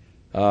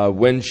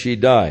when she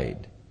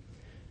died.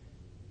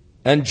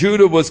 And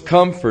Judah was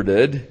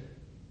comforted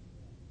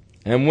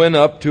and went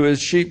up to his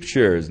sheep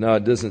shears. Now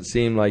it doesn't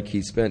seem like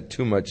he spent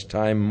too much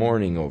time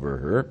mourning over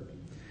her.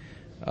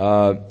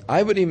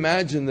 I would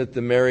imagine that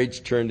the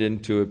marriage turned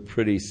into a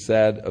pretty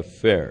sad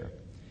affair.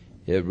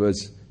 It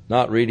was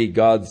not really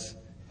God's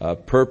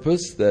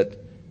purpose that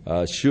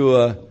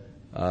Shua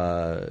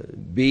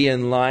be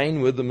in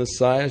line with the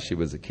Messiah. She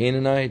was a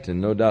Canaanite and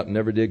no doubt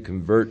never did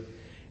convert,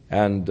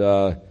 and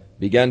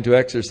began to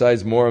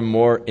exercise more and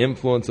more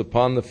influence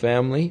upon the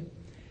family.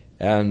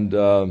 And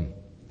the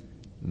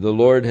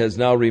Lord has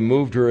now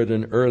removed her at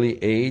an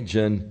early age,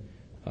 and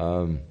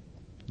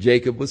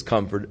Judah was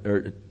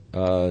comforted,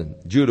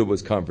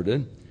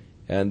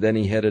 and then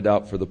he headed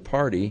out for the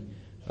party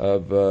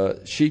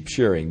of sheep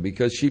shearing,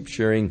 because sheep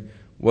shearing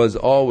was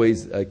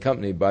always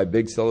accompanied by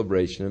big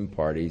celebration and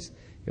parties.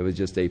 It was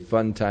just a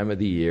fun time of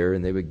the year,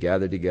 and they would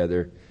gather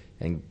together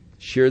and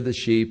shear the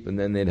sheep, and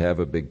then they'd have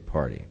a big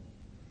party.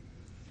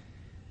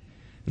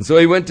 And so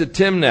he went to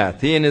Timnath,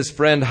 he and his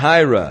friend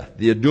Hira,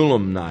 the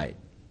Adullamite.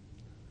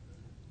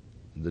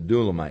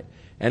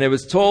 And it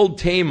was told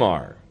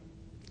Tamar,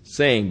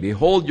 saying,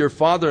 behold, your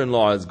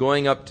father-in-law is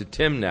going up to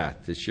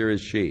Timnath to shear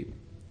his sheep.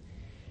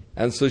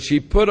 And so she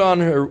put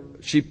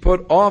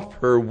off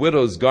her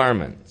widow's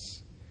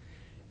garments,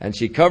 And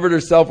she covered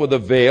herself with a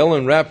veil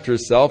and wrapped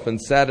herself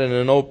and sat in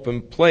an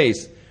open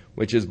place,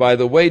 which is by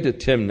the way to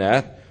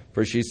Timnath,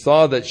 for she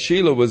saw that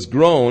Shelah was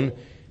grown,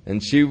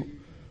 and she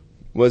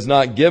was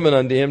not given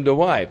unto him to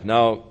wife.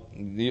 Now,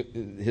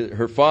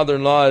 her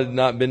father-in-law had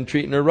not been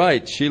treating her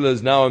right. Shelah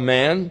is now a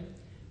man,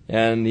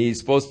 and he's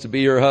supposed to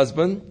be her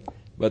husband,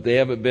 but they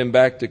haven't been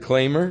back to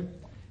claim her.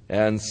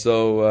 And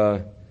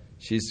so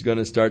she's going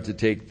to start to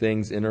take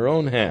things in her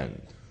own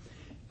hand.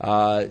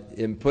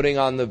 In putting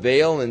on the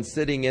veil and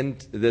sitting in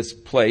this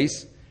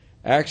place,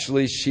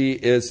 actually she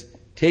is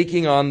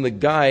taking on the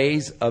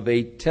guise of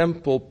a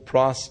temple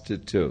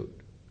prostitute.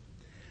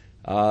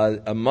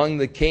 Among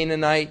the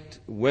Canaanite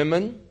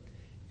women,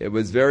 it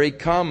was very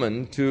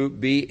common to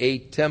be a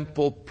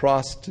temple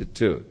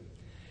prostitute.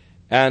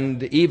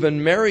 And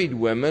even married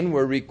women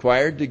were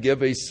required to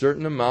give a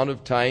certain amount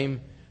of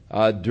time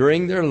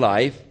during their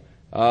life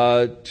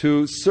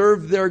to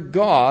serve their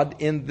God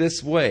in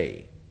this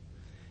way.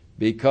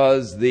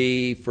 Because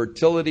the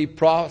fertility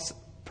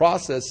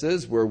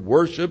processes were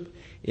worship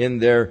in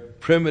their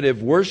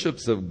primitive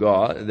worships of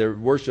God, their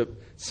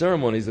worship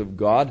ceremonies of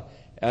God,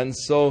 and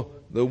so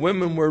the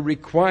women were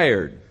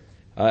required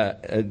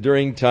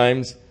during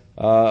times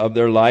of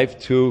their life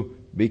to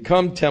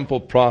become temple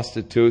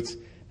prostitutes.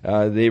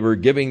 They were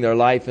giving their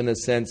life, in a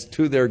sense,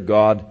 to their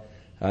God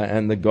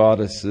and the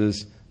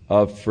goddesses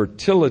of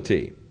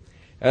fertility.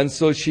 And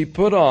so she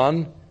put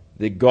on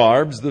the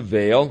garbs, the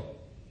veil,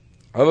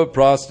 of a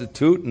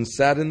prostitute and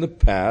sat in the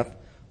path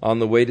on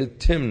the way to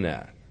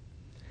Timnath.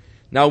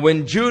 Now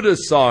when Judah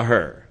saw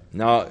her,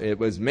 now it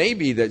was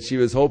maybe that she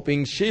was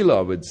hoping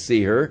Shelah would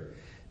see her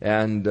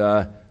and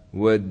then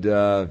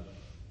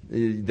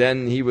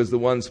he was the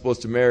one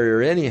supposed to marry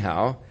her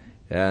anyhow,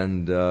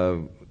 and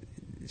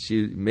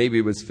she maybe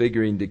was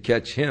figuring to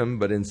catch him,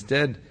 but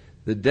instead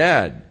the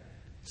dad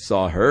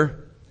saw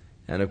her,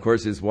 and of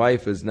course his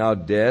wife is now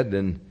dead,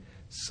 and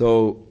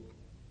so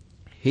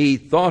he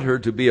thought her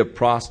to be a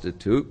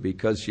prostitute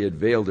because she had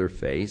veiled her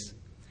face.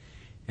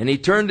 And he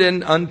turned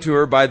in unto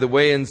her by the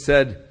way and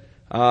said,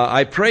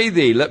 I pray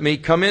thee, let me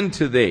come in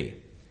to thee.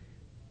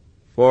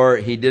 For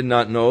he did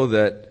not know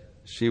that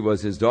she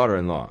was his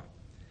daughter-in-law.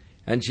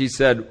 And she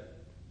said,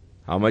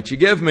 how much you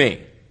give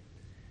me?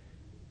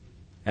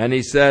 And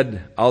he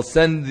said, I'll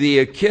send thee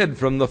a kid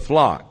from the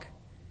flock.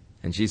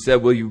 And she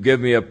said, will you give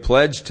me a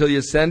pledge till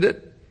you send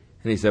it?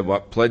 And he said,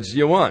 what pledge do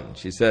you want?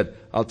 She said,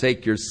 I'll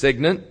take your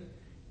signet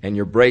and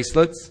your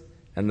bracelets,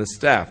 and the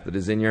staff that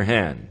is in your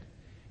hand.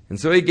 And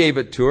so he gave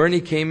it to her, and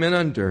he came in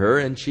unto her,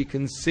 and she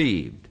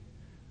conceived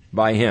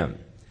by him.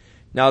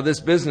 Now this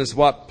business,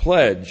 what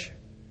pledge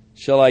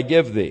shall I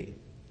give thee?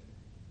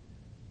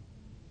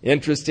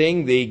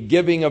 Interesting, the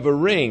giving of a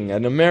ring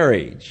and a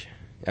marriage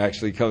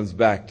actually comes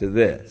back to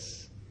this.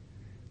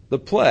 The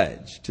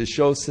pledge, to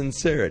show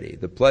sincerity.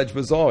 The pledge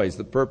was always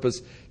the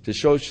purpose to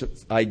show,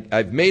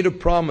 I've made a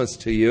promise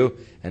to you,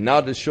 and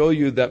now to show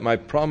you that my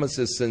promise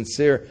is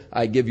sincere,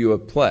 I give you a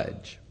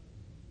pledge.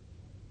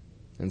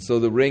 And so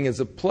the ring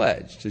is a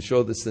pledge to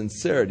show the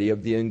sincerity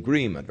of the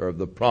agreement or of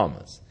the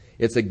promise.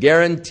 It's a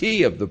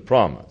guarantee of the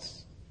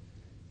promise.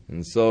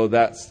 And so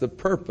that's the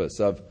purpose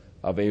of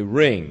a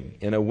ring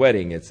in a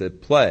wedding. It's a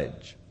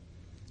pledge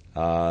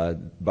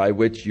by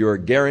which you're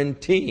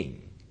guaranteeing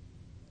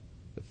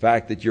the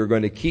fact that you're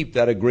going to keep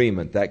that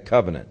agreement, that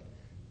covenant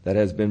that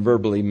has been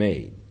verbally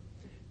made.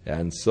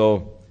 And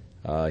so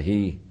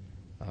he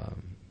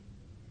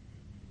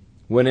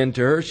went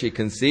into her, she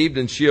conceived,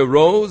 and she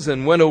arose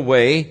and went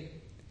away,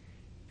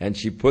 and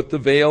she put the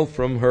veil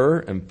from her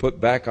and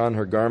put back on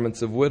her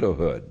garments of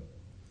widowhood.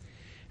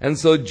 And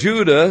so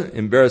Judah,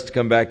 embarrassed to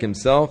come back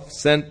himself,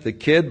 sent the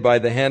kid by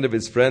the hand of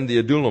his friend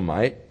the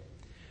Adulamite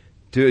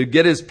to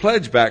get his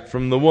pledge back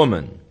from the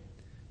woman,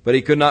 but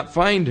he could not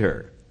find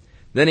her.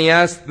 Then he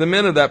asked the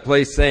men of that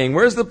place, saying,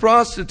 where's the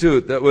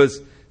prostitute that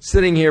was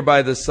sitting here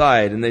by the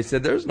side? And they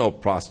said, there's no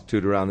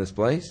prostitute around this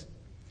place.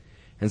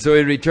 And so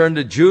he returned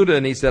to Judah,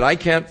 and he said, I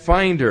can't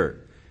find her.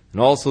 And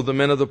also the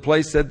men of the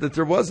place said that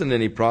there wasn't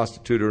any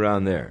prostitute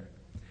around there.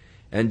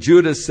 And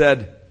Judah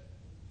said,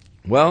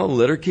 well,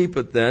 let her keep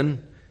it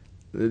then.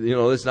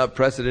 Let's not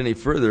press it any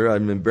further.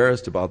 I'm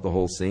embarrassed about the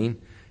whole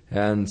scene.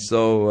 And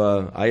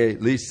so I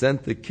at least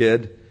sent the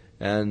kid,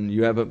 and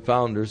you haven't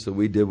found her, so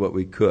we did what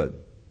we could.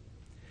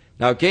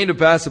 Now it came to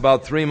pass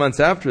about 3 months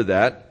after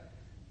that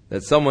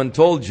someone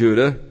told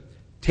Judah,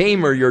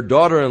 Tamar, your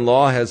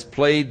daughter-in-law, has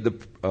played the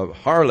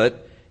harlot,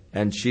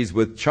 and she's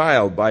with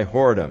child by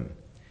whoredom.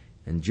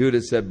 And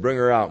Judah said, bring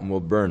her out and we'll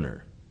burn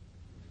her.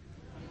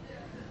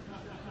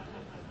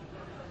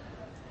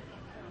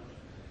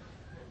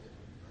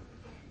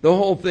 The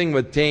whole thing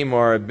with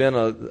Tamar had been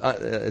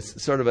a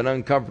sort of an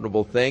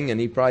uncomfortable thing, and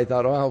he probably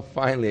thought, oh,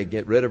 finally I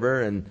get rid of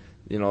her, and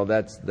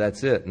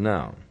that's it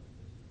now.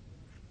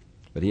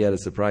 But he had a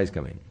surprise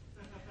coming.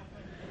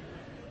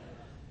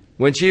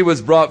 When she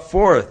was brought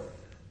forth,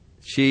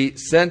 she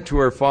sent to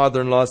her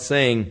father-in-law,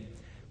 saying,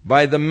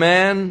 by the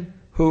man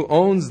who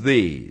owns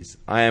these,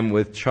 I am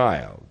with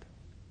child.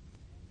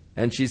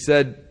 And she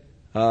said,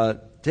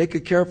 take a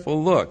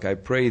careful look, I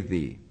pray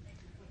thee,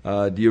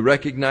 Do you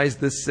recognize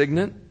this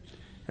signet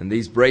and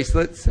these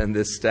bracelets and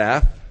this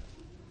staff?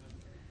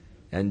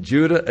 And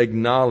Judah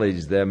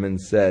acknowledged them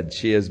and said,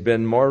 She has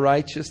been more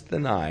righteous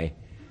than I,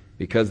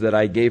 because that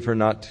I gave her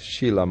not to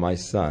Shelah my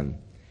son.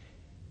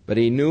 But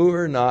he knew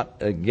her not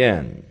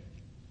again.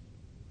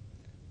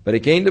 But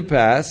it came to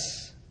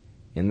pass,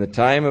 in the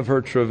time of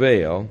her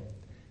travail,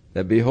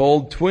 that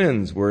behold,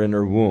 twins were in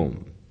her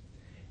womb.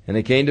 And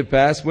it came to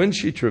pass, when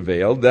she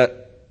travailed,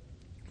 that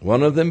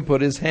one of them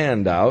put his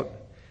hand out,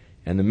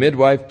 and the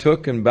midwife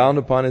took and bound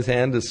upon his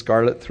hand a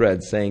scarlet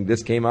thread, saying,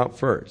 This came out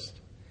first.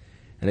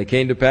 And it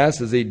came to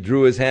pass, as he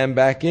drew his hand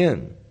back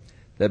in,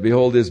 that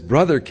behold, his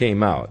brother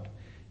came out.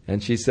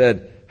 And she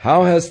said,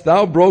 How hast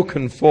thou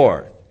broken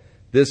forth?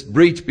 This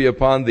breach be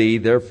upon thee.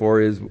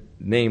 Therefore his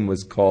name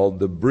was called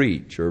the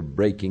breach, or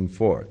breaking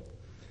forth.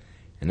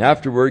 And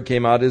afterward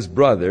came out his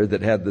brother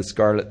that had the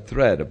scarlet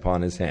thread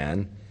upon his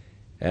hand,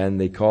 and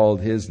they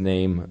called his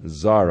name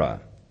Zara.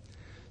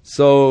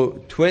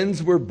 So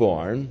twins were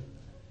born.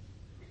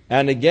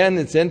 And again,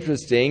 it's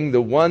interesting,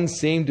 the one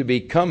seemed to be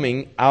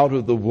coming out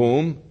of the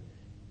womb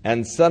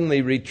and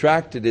suddenly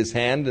retracted his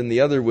hand, and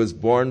the other was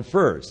born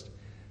first,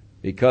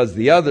 because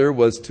the other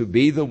was to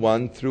be the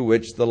one through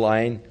which the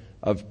line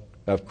of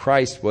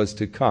Christ was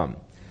to come.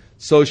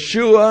 So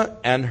Shua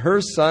and her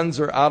sons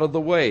are out of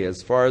the way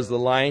as far as the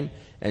line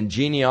and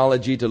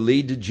genealogy to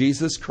lead to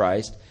Jesus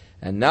Christ.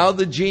 And now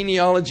the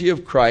genealogy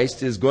of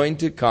Christ is going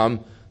to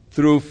come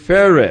through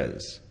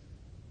Pharez,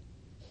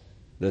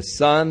 the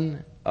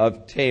son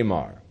of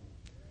Tamar.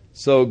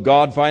 So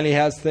God finally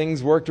has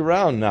things worked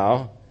around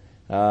now.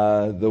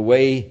 The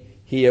way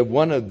he had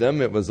wanted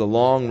them, it was a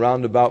long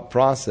roundabout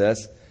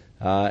process,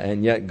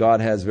 and yet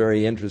God has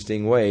very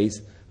interesting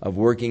ways of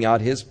working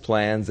out his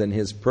plans and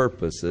his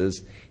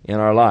purposes in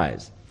our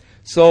lives.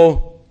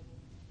 So,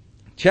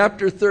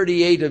 chapter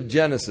 38 of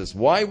Genesis,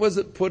 why was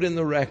it put in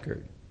the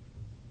record?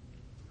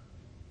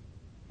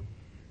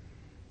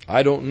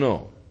 I don't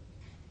know.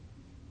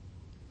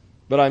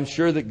 But I'm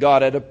sure that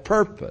God had a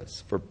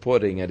purpose for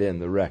putting it in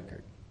the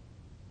record.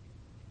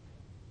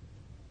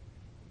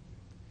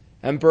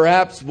 And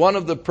perhaps one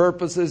of the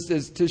purposes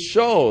is to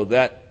show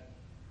that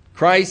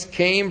Christ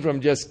came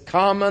from just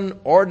common,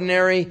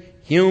 ordinary,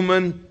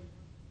 human,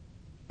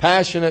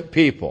 passionate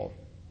people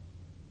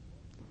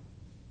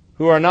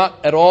who are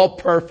not at all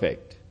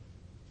perfect,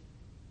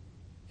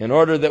 in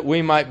order that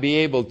we might be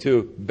able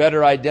to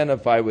better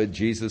identify with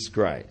Jesus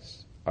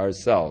Christ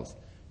ourselves,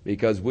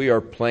 because we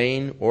are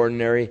plain,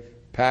 ordinary,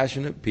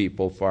 passionate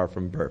people far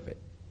from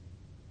perfect.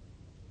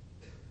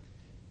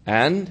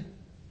 And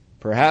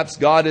perhaps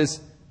God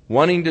is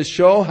wanting to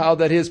show how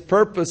that his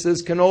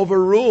purposes can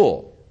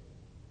overrule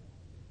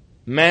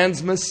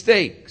man's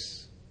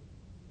mistakes.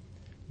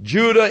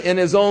 Judah in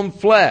his own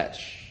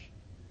flesh,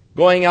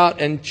 going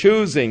out and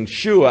choosing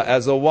Shua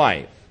as a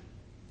wife,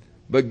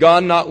 but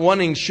God not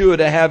wanting Shua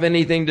to have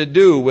anything to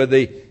do with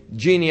the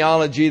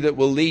genealogy that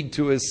will lead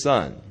to his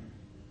son.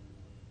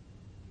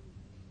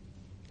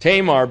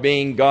 Tamar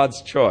being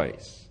God's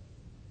choice.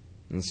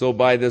 And so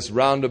by this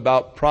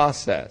roundabout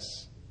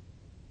process,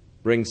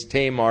 brings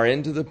Tamar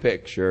into the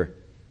picture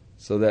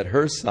so that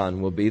her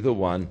son will be the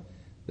one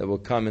that will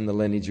come in the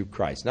lineage of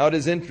Christ. Now it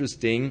is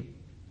interesting,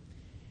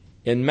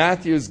 in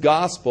Matthew's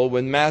gospel,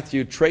 when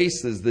Matthew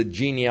traces the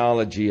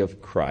genealogy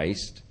of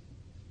Christ,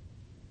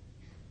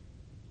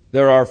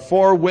 there are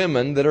 4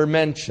 women that are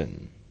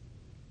mentioned.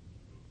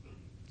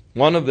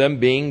 One of them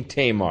being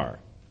Tamar.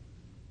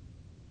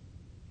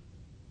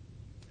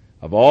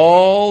 Of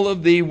all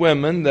of the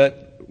women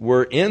that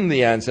were in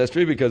the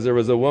ancestry, because there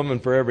was a woman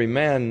for every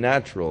man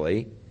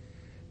naturally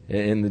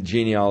in the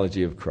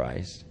genealogy of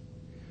Christ,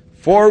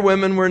 4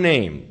 women were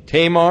named.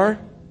 Tamar,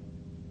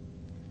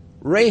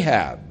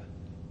 Rahab.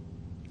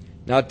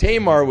 Now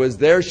Tamar was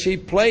there, she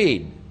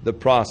played the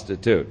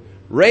prostitute.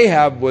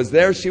 Rahab was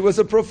there, she was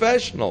a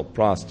professional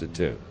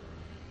prostitute.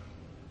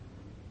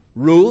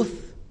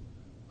 Ruth,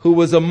 who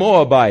was a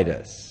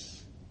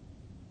Moabitess.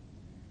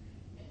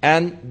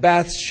 And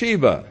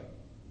Bathsheba,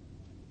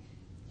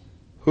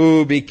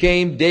 who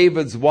became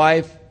David's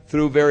wife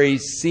through very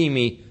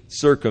seamy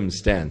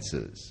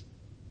circumstances.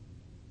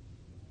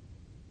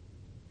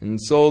 And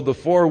so the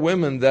 4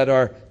 women that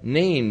are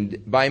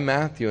named by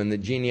Matthew in the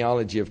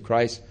genealogy of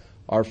Christ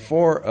are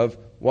 4 of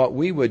what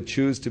we would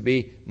choose to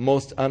be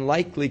most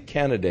unlikely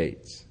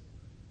candidates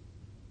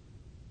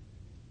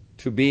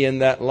to be in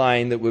that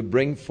line that would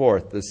bring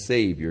forth the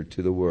Savior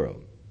to the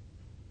world.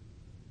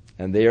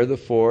 And they are the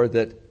 4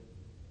 that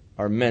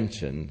are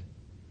mentioned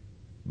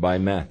by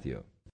Matthew.